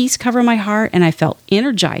God's peace cover my heart, and I felt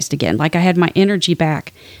energized again, like I had my energy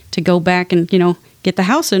back to go back and, get the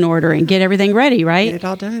house in order and get everything ready, right? Get it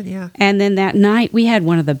all done, yeah. And then that night, we had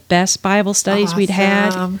one of the best Bible studies we'd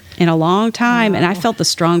had in a long time, and I felt the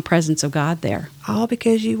strong presence of God there. All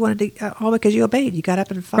because you obeyed. You got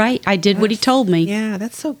up and fought. Right. I did what he told me. Yeah,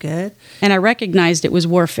 that's so good. And I recognized it was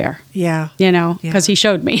warfare. Yeah. Because he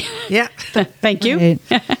showed me. Yeah. Thank you. Right.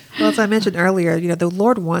 Well, as I mentioned earlier, the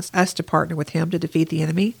Lord wants us to partner with him to defeat the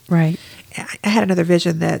enemy. Right. I had another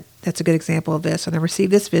vision that's a good example of this, and I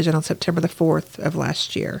received this vision on September the 4th of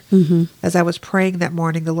last year. Mm-hmm. As I was praying that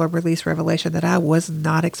morning, the Lord released revelation that I was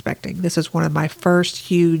not expecting. This is one of my first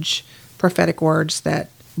huge prophetic words that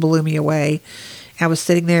blew me away. I was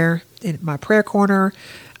sitting there in my prayer corner.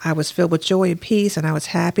 I was filled with joy and peace, and I was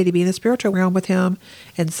happy to be in the spiritual realm with him.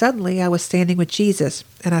 And suddenly I was standing with Jesus,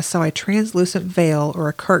 and I saw a translucent veil or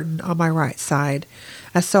a curtain on my right side.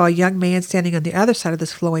 I saw a young man standing on the other side of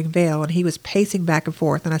this flowing veil, and he was pacing back and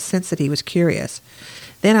forth, and I sensed that he was curious.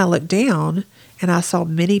 Then I looked down, and I saw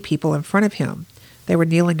many people in front of him. They were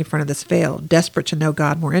kneeling in front of this veil, desperate to know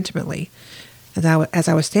God more intimately. As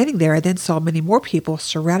I was standing there, I then saw many more people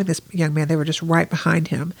surrounding this young man. They were just right behind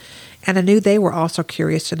him. And I knew they were also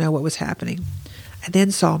curious to know what was happening. I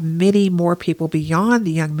then saw many more people beyond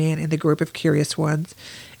the young man in the group of curious ones.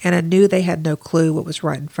 And I knew they had no clue what was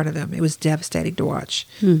right in front of them. It was devastating to watch.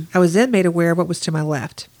 I was then made aware of what was to my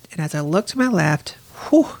left. And as I looked to my left,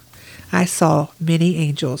 I saw many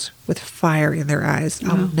angels with fire in their eyes.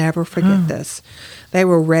 I'll never forget this. They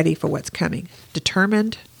were ready for what's coming,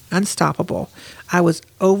 determined, unstoppable. I was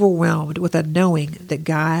overwhelmed with a knowing that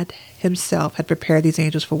God himself had prepared these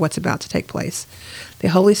angels for what's about to take place. The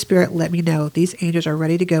Holy Spirit let me know these angels are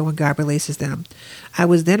ready to go when God releases them. I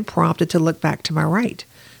was then prompted to look back to my right.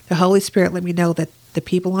 The Holy Spirit let me know that the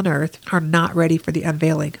people on earth are not ready for the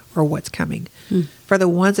unveiling or what's coming. For the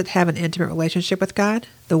ones that have an intimate relationship with God,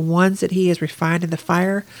 the ones that he has refined in the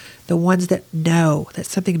fire, the ones that know that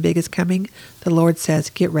something big is coming, the Lord says,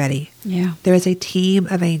 get ready. Yeah. There is a team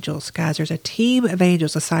of angels. Guys, there's a team of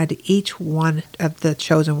angels assigned to each one of the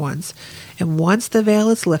chosen ones. And once the veil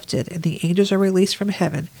is lifted and the angels are released from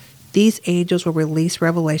heaven, these angels will release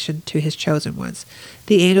revelation to his chosen ones.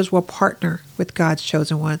 The angels will partner with God's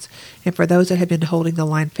chosen ones. And for those that have been holding the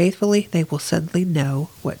line faithfully, they will suddenly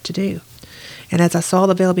know what to do. And as I saw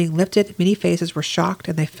the veil being lifted, many faces were shocked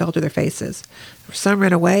and they fell to their faces. Some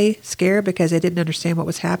ran away, scared because they didn't understand what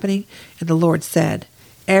was happening. And the Lord said,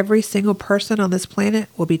 every single person on this planet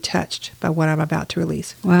will be touched by what I'm about to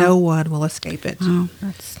release. Wow. No one will escape it. Wow.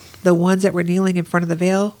 The ones that were kneeling in front of the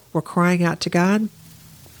veil were crying out to God,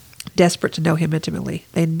 desperate to know him intimately.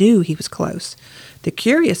 They knew he was close. The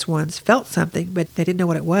curious ones felt something, but they didn't know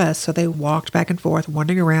what it was, so they walked back and forth,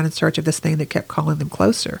 wandering around in search of this thing that kept calling them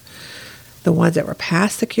closer. The ones that were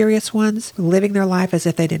past the curious ones, living their life as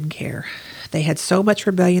if they didn't care. They had so much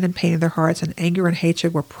rebellion and pain in their hearts, and anger and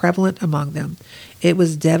hatred were prevalent among them. It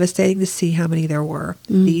was devastating to see how many there were.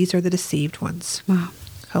 These are the deceived ones. Wow.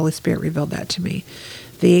 Holy Spirit revealed that to me.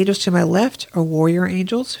 The angels to my left are warrior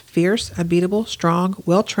angels, fierce, unbeatable, strong,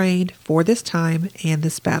 well-trained for this time and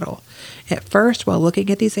this battle. At first, while looking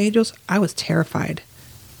at these angels, I was terrified.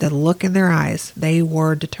 The look in their eyes, they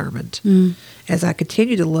were determined. As I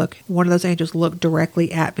continued to look, one of those angels looked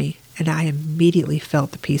directly at me, and I immediately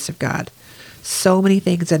felt the peace of God. So many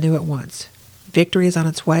things I knew at once. Victory is on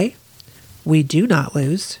its way. We do not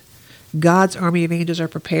lose. God's army of angels are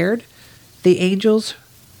prepared. The angels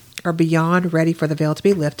are beyond ready for the veil to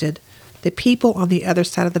be lifted. The people on the other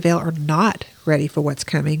side of the veil are not ready for what's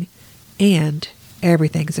coming. And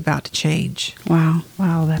everything is about to change. Wow.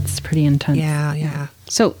 Wow, that's pretty intense. Yeah.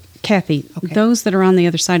 So, Kathy, Okay. those that are on the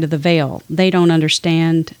other side of the veil, they don't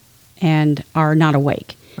understand and are not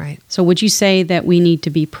awake. Right. So would you say that we need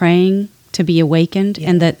to be praying to be awakened,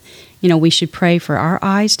 and that, we should pray for our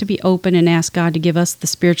eyes to be open and ask God to give us the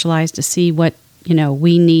spiritual eyes to see what,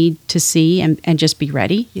 we need to see and just be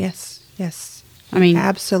ready? Yes. I mean,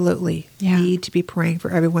 absolutely need to be praying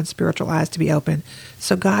for everyone's spiritual eyes to be open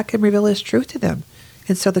so God can reveal his truth to them.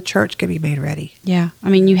 And so the church can be made ready. Yeah. I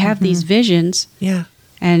mean, you have these visions. Yeah.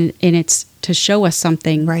 And it's to show us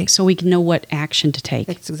something, Right. so we can know what action to take.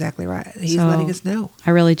 That's exactly right. He's So, letting us know.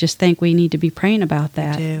 I really just think we need to be praying about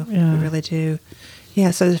that. We do. Yeah. We really do.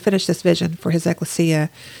 Yeah, so to finish this vision for his ecclesia,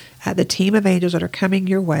 the team of angels that are coming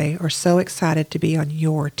your way are so excited to be on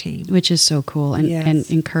your team. Which is so cool and, Yes. and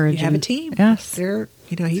encouraging. You have a team. Yes. They're,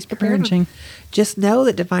 he's prepared Encouraging. them. Just know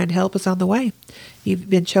that divine help is on the way. You've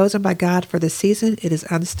been chosen by God for this season. It is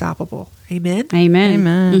unstoppable. Amen. Amen.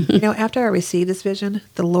 Amen. After I received this vision,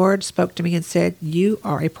 the Lord spoke to me and said, you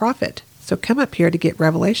are a prophet. So come up here to get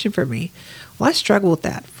revelation from me. Well, I struggled with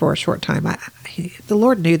that for a short time. The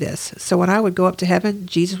Lord knew this. So when I would go up to heaven,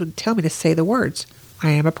 Jesus would tell me to say the words,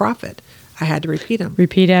 I am a prophet. I had to repeat them.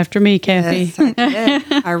 Repeat after me, Kathy. Yes, I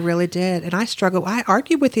did. I really did. And I struggled. I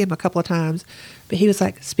argued with him a couple of times, but he was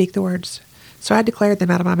like, speak the words. So I declared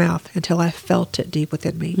them out of my mouth until I felt it deep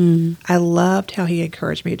within me. I loved how he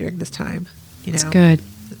encouraged me during this time. It's good.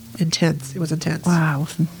 Intense. It was intense. Wow,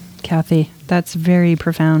 Kathy, that's very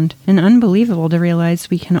profound and unbelievable to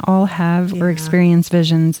realize we can all have or Yeah. experience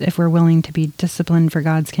visions if we're willing to be disciplined for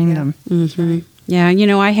God's kingdom. Yeah,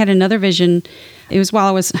 I had another vision. It was while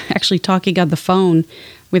I was actually talking on the phone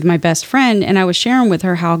with my best friend, and I was sharing with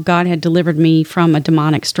her how God had delivered me from a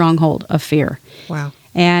demonic stronghold of fear. Wow.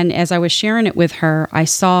 And as I was sharing it with her, I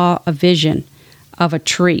saw a vision of a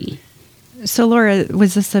tree. So, Laura,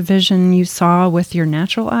 was this a vision you saw with your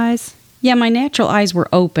natural eyes? Yeah, my natural eyes were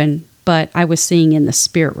open, but I was seeing in the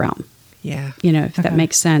spirit realm, Yeah. if that Okay.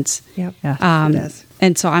 makes sense. Yep. Yeah. It does.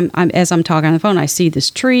 And so I'm as I'm talking on the phone, I see this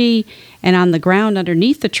tree, and on the ground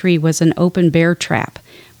underneath the tree was an open bear trap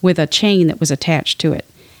with a chain that was attached to it.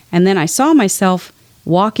 And then I saw myself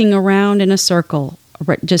walking around in a circle,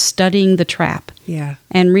 just studying the trap Yeah.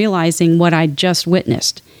 and realizing what I'd just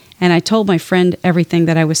witnessed. And I told my friend everything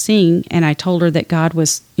that I was seeing, and I told her that God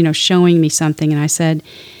was, showing me something. And I said,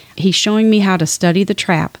 He's showing me how to study the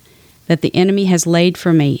trap that the enemy has laid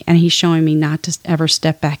for me, and he's showing me not to ever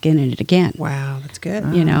step back in it again. Wow, that's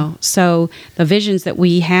good. You know, so the visions that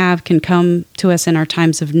we have can come to us in our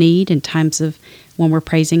times of need, in times of when we're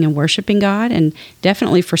praising and worshiping God, and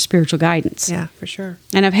definitely for spiritual guidance. Yeah, for sure.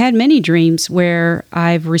 And I've had many dreams where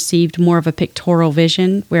I've received more of a pictorial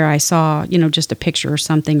vision, where I saw, just a picture or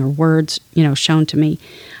something, or words, shown to me.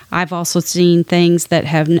 I've also seen things that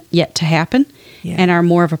have yet to happen and are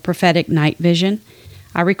more of a prophetic night vision.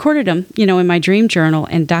 I recorded them, in my dream journal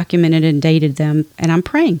and documented and dated them. And I'm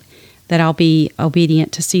praying that I'll be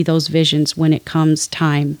obedient to see those visions when it comes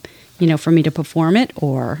time, for me to perform it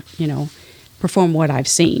or, perform what I've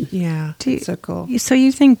seen. Yeah, so cool. So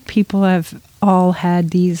you think people have all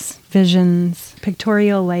had these visions,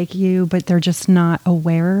 pictorial like you, but they're just not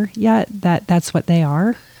aware yet that that's what they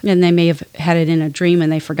are? And they may have had it in a dream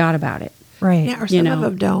and they forgot about it. Right. Yeah, or some of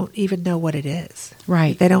them don't even know what it is.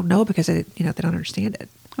 Right. They don't know because they don't understand it.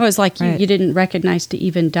 Oh, it's like Right. you didn't recognize to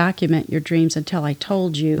even document your dreams until I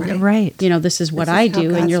told you. Right. This is what This is I how do.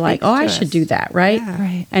 God And you're like, speaks oh, to I us. should do that, right? Yeah.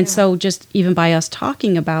 Right. And so just even by us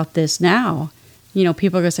talking about this now,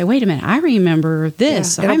 people are going to say, wait a minute, I remember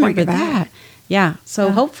this. Yeah, I it'll bring remember it back. that. Yeah. So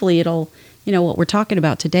Yeah. hopefully it'll, what we're talking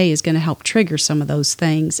about today is going to help trigger some of those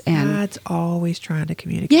things. And God's always trying to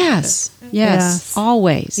communicate. yes, with us. yes,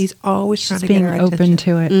 always. He's always trying Just to get being our open attention.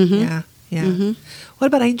 to it. Yeah, yeah. What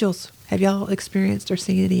about angels? Have y'all experienced or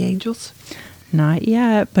seen any angels? Not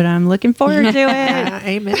yet, but I'm looking forward to it. Yeah,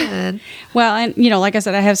 amen. Well, and like I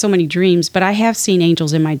said, I have so many dreams, but I have seen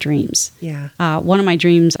angels in my dreams. Yeah. One of my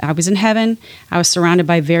dreams, I was in heaven. I was surrounded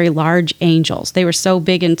by very large angels. They were so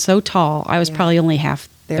big and so tall. I was probably only half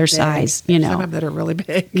They're their big. size. Some of them that are really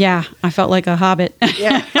big. Yeah, I felt like a hobbit.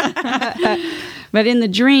 Yeah. But in the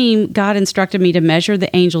dream, God instructed me to measure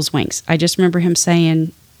the angels' wings. I just remember him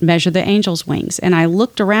saying, measure the angels' wings. And I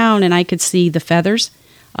looked around and I could see the feathers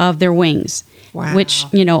of their wings. Wow. Which,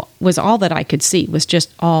 was all that I could see, was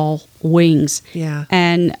just all wings. Yeah.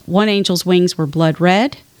 And one angel's wings were blood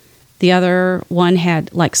red. The other one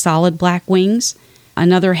had like solid black wings.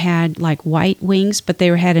 Another had like white wings, but they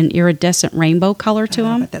had an iridescent rainbow color to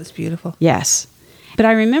them. But that's beautiful. Yes. But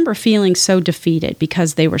I remember feeling so defeated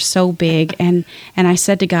because they were so big. And I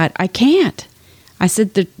said to God, I can't. I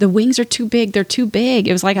said, the wings are too big. They're too big.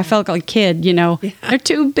 It was like I felt like a kid, They're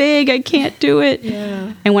too big. I can't do it.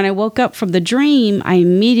 Yeah. And when I woke up from the dream, I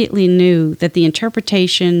immediately knew that the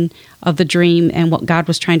interpretation of the dream and what God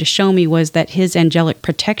was trying to show me was that his angelic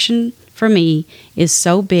protection for me is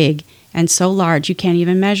so big and so large, you can't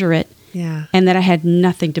even measure it. Yeah. And that I had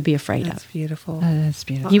nothing to be afraid That's of. beautiful. That's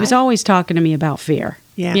beautiful. He was always talking to me about fear.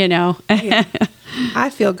 Yeah. Yeah. I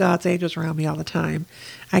feel God's angels around me all the time.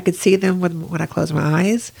 I could see them when I close my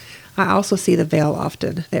eyes. I also see the veil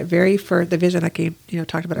often. That very first, the vision I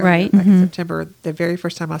talked about earlier, Right. back in September, the very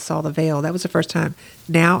first time I saw the veil, that was the first time.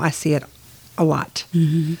 Now I see it a lot.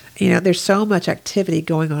 There's so much activity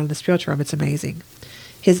going on in the spiritual realm. It's amazing.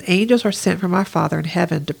 His angels are sent from our Father in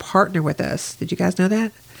heaven to partner with us. Did you guys know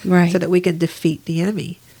that? Right. So that we can defeat the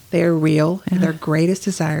enemy. They are real, and their greatest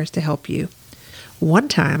desire is to help you. One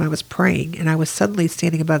time I was praying, and I was suddenly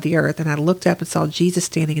standing above the earth, and I looked up and saw Jesus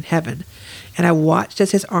standing in heaven. And I watched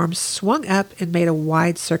as his arms swung up and made a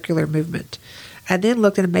wide circular movement. I then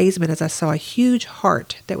looked in amazement as I saw a huge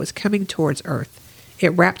heart that was coming towards earth. It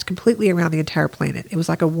wrapped completely around the entire planet. It was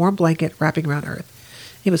like a warm blanket wrapping around earth.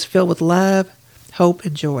 It was filled with love, hope,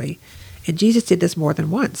 and joy. And Jesus did this more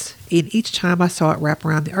than once. And each time I saw it wrap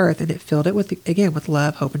around the earth, and it filled it with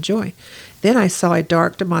love, hope, and joy. Then I saw a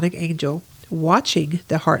dark demonic angel watching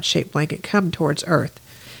the heart-shaped blanket come towards earth.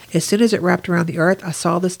 As soon as it wrapped around the earth, I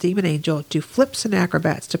saw this demon angel do flips and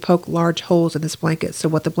acrobats to poke large holes in this blanket so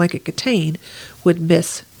what the blanket contained would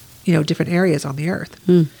miss, different areas on the earth.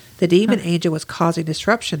 The demon angel was causing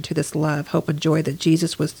disruption to this love, hope, and joy that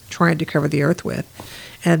Jesus was trying to cover the earth with.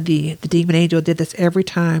 And the demon angel did this every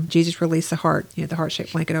time Jesus released the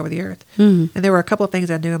heart-shaped blanket over the earth. And there were a couple of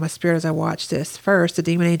things I knew in my spirit as I watched this. First, the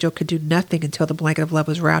demon angel could do nothing until the blanket of love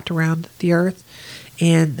was wrapped around the earth.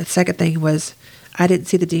 And the second thing was, I didn't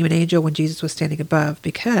see the demon angel when Jesus was standing above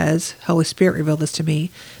because Holy Spirit revealed this to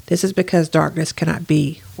me. This is because darkness cannot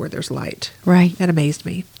be where there's light. Right. That amazed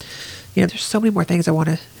me. There's so many more things I want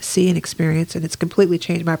to see and experience, and it's completely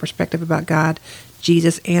changed my perspective about God,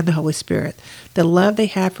 Jesus, and the Holy Spirit. The love they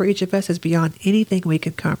have for each of us is beyond anything we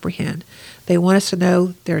can comprehend. They want us to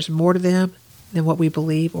know there's more to them than what we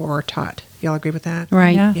believe or are taught. Y'all agree with that?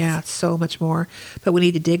 Right. Yeah. Yeah, it's so much more. But we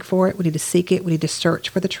need to dig for it. We need to seek it. We need to search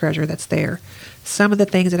for the treasure that's there. Some of the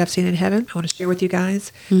things that I've seen in heaven, I want to share with you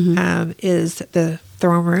guys, is the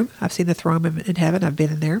throne room. I've seen the throne room in heaven. I've been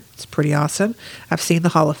in there. It's pretty awesome. I've seen the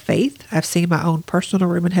Hall of Faith. I've seen my own personal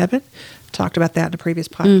room in heaven. Talked about that in a previous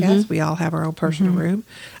podcast. We all have our own personal room.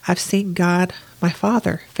 I've seen God, my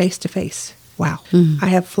Father, face to face. Wow. I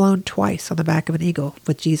have flown twice on the back of an eagle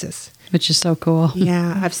with Jesus. Which is so cool.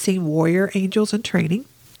 Yeah, I've seen warrior angels in training.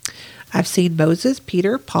 I've seen Moses,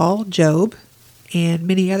 Peter, Paul, Job, and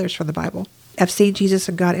many others from the Bible. I've seen Jesus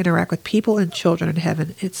and God interact with people and children in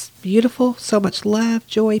heaven. It's beautiful, so much love,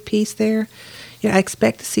 joy, peace there. I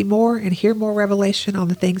expect to see more and hear more revelation on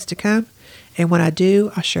the things to come. And when I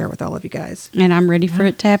do, I'll share it with all of you guys. And I'm ready for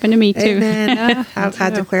it to happen to me too. Amen. I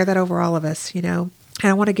declare that over all of us, And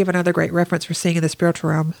I want to give another great reference for seeing in the spiritual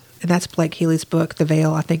realm, and that's Blake Healy's book, The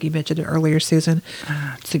Veil. I think you mentioned it earlier, Susan.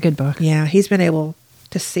 It's a good book. Yeah, he's been able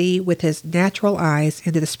to see with his natural eyes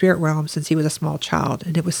into the spirit realm since he was a small child,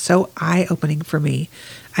 and it was so eye-opening for me.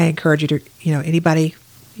 I encourage you to, anybody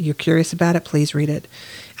you're curious about it, please read it.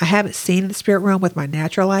 I haven't seen the spirit realm with my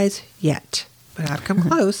natural eyes yet, but I've come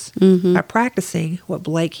close by practicing what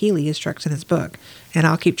Blake Healy instructs in his book, and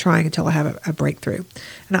I'll keep trying until I have a breakthrough.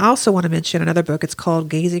 And I also want to mention another book. It's called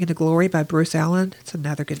Gazing into Glory by Bruce Allen. It's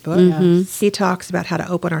another good book. He talks about how to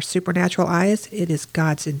open our supernatural eyes. It is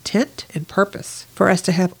God's intent and purpose for us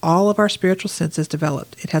to have all of our spiritual senses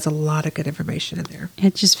developed. It has a lot of good information in there.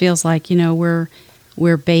 It just feels like,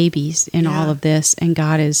 we're babies in all of this, and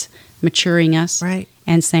God is maturing us Right.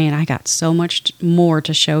 and saying, I got so much more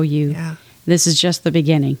to show you. Yeah. This is just the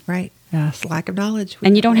beginning. Right. Yes. Lack of knowledge.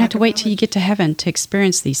 And you don't have to wait till you get to heaven to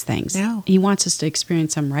experience these things. No. He wants us to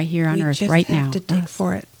experience them right here on we earth, just right have now. to dig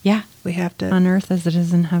for it. Yeah. We have to. On earth as it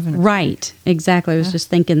is in heaven. Right. Exactly. I was just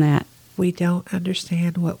thinking that. We don't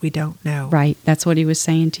understand what we don't know. Right. That's what he was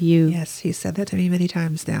saying to you. Yes, he said that to me many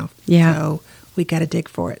times now. Yeah. So we got to dig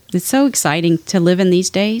for it. It's so exciting to live in these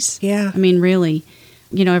days. Yeah. I mean, really,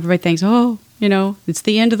 everybody thinks, it's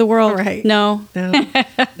the end of the world. Right. No. No,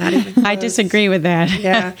 not even close. I disagree with that.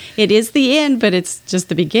 Yeah. It is the end, but it's just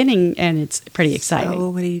the beginning, and it's pretty exciting.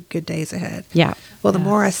 So many good days ahead. Yeah. Well, the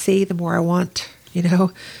more I see, the more I want.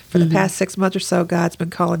 For the past 6 months or so, God's been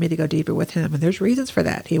calling me to go deeper with him. And there's reasons for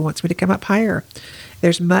that. He wants me to come up higher.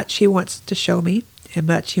 There's much he wants to show me and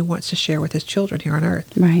much he wants to share with his children here on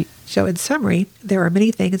earth. Right. So in summary, there are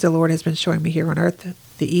many things the Lord has been showing me here on earth.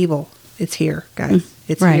 The evil, it's here, guys.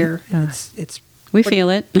 It's Right. here. Yeah. It's We feel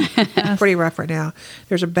it. pretty rough right now.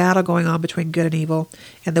 There's a battle going on between good and evil.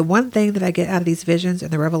 And the one thing that I get out of these visions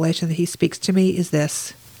and the revelation that he speaks to me is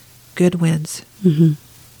this: good wins.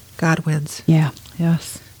 God wins. Yeah.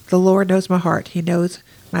 Yes. The Lord knows my heart. He knows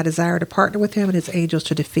my desire to partner with him and his angels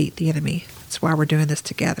to defeat the enemy. That's why we're doing this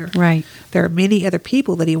together. Right. There are many other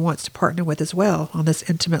people that he wants to partner with as well on this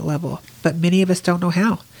intimate level, but many of us don't know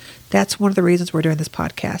how. That's one of the reasons we're doing this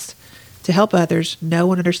podcast, to help others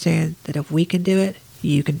know and understand that if we can do it,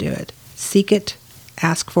 you can do it. Seek it,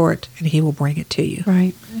 ask for it, and he will bring it to you.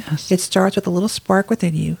 Right. Yes. It starts with a little spark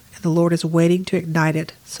within you, and the Lord is waiting to ignite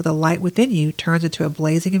it so the light within you turns into a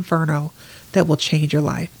blazing inferno that will change your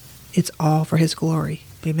life. It's all for his glory.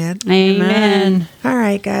 Amen. Amen. All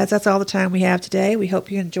right, guys, that's all the time we have today. We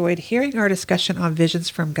hope you enjoyed hearing our discussion on visions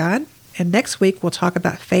from God. And next week, we'll talk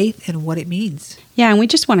about faith and what it means. Yeah, and we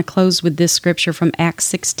just want to close with this scripture from Acts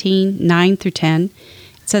 16, 9 through 10.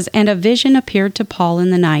 It says, And a vision appeared to Paul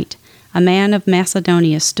in the night. A man of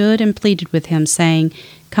Macedonia stood and pleaded with him, saying,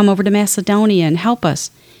 Come over to Macedonia and help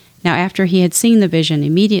us. Now after he had seen the vision,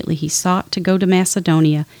 immediately he sought to go to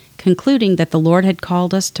Macedonia, concluding that the Lord had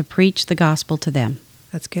called us to preach the gospel to them.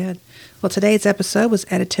 That's good. Well, today's episode was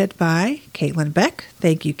edited by Caitlin Beck.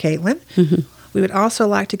 Thank you, Caitlin. We would also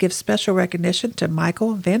like to give special recognition to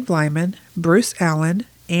Michael Van Vlymen, Bruce Allen,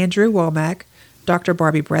 Andrew Womack, Dr.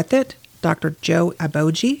 Barbie Breathitt, Dr. Joe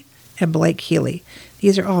Aboji, and Blake Healy.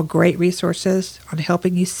 These are all great resources on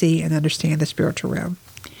helping you see and understand the spiritual realm.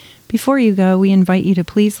 Before you go, we invite you to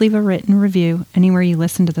please leave a written review anywhere you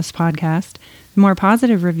listen to this podcast. The more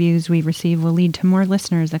positive reviews we receive will lead to more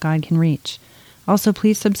listeners that God can reach. Also,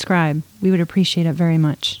 please subscribe. We would appreciate it very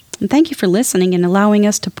much. And thank you for listening and allowing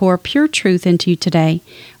us to pour pure truth into you today.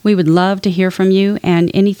 We would love to hear from you and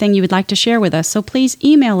anything you would like to share with us. So please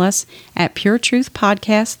email us at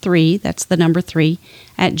puretruthpodcast3, that's the number 3,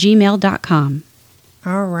 at gmail.com.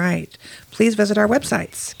 All right. Please visit our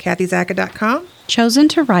websites, kathyzaka.com.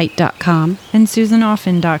 ChosenToWrite.com. And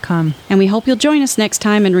SusanOffen.com. And we hope you'll join us next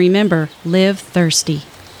time, and remember, live thirsty.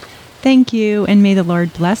 Thank you, and may the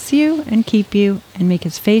Lord bless you and keep you and make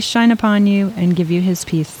his face shine upon you and give you his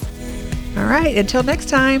peace. All right, until next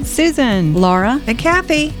time, Susan. Laura. and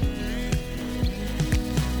Kathy.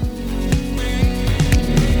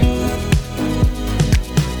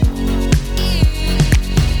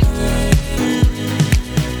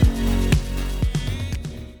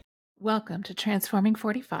 Welcome to Transforming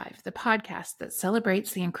 45, the podcast that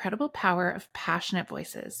celebrates the incredible power of passionate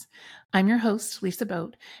voices. I'm your host, Lisa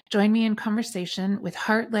Boat. Join me in conversation with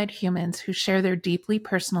heart-led humans who share their deeply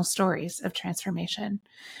personal stories of transformation.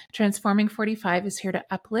 Transforming 45 is here to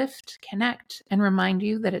uplift, connect, and remind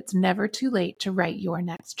you that it's never too late to write your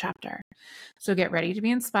next chapter. So get ready to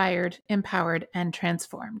be inspired, empowered, and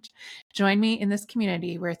transformed. Join me in this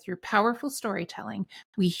community where through powerful storytelling,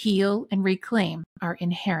 we heal and reclaim our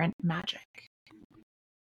inherent magic.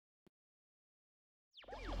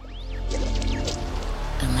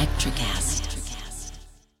 Electricast.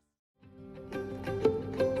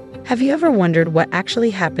 Have you ever wondered what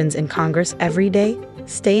actually happens in Congress every day?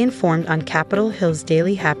 Stay informed on Capitol Hill's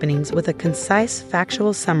daily happenings with a concise,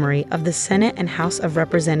 factual summary of the Senate and House of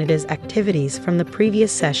Representatives' activities from the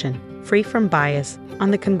previous session, free from bias,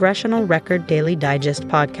 on the Congressional Record Daily Digest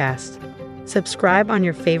podcast. Subscribe on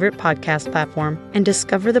your favorite podcast platform and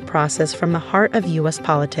discover the process from the heart of U.S.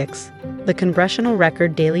 politics. The Congressional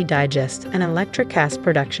Record Daily Digest, an Electricast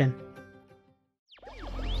production.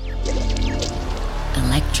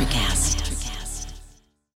 Electricast.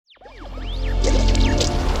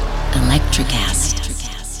 Electricast.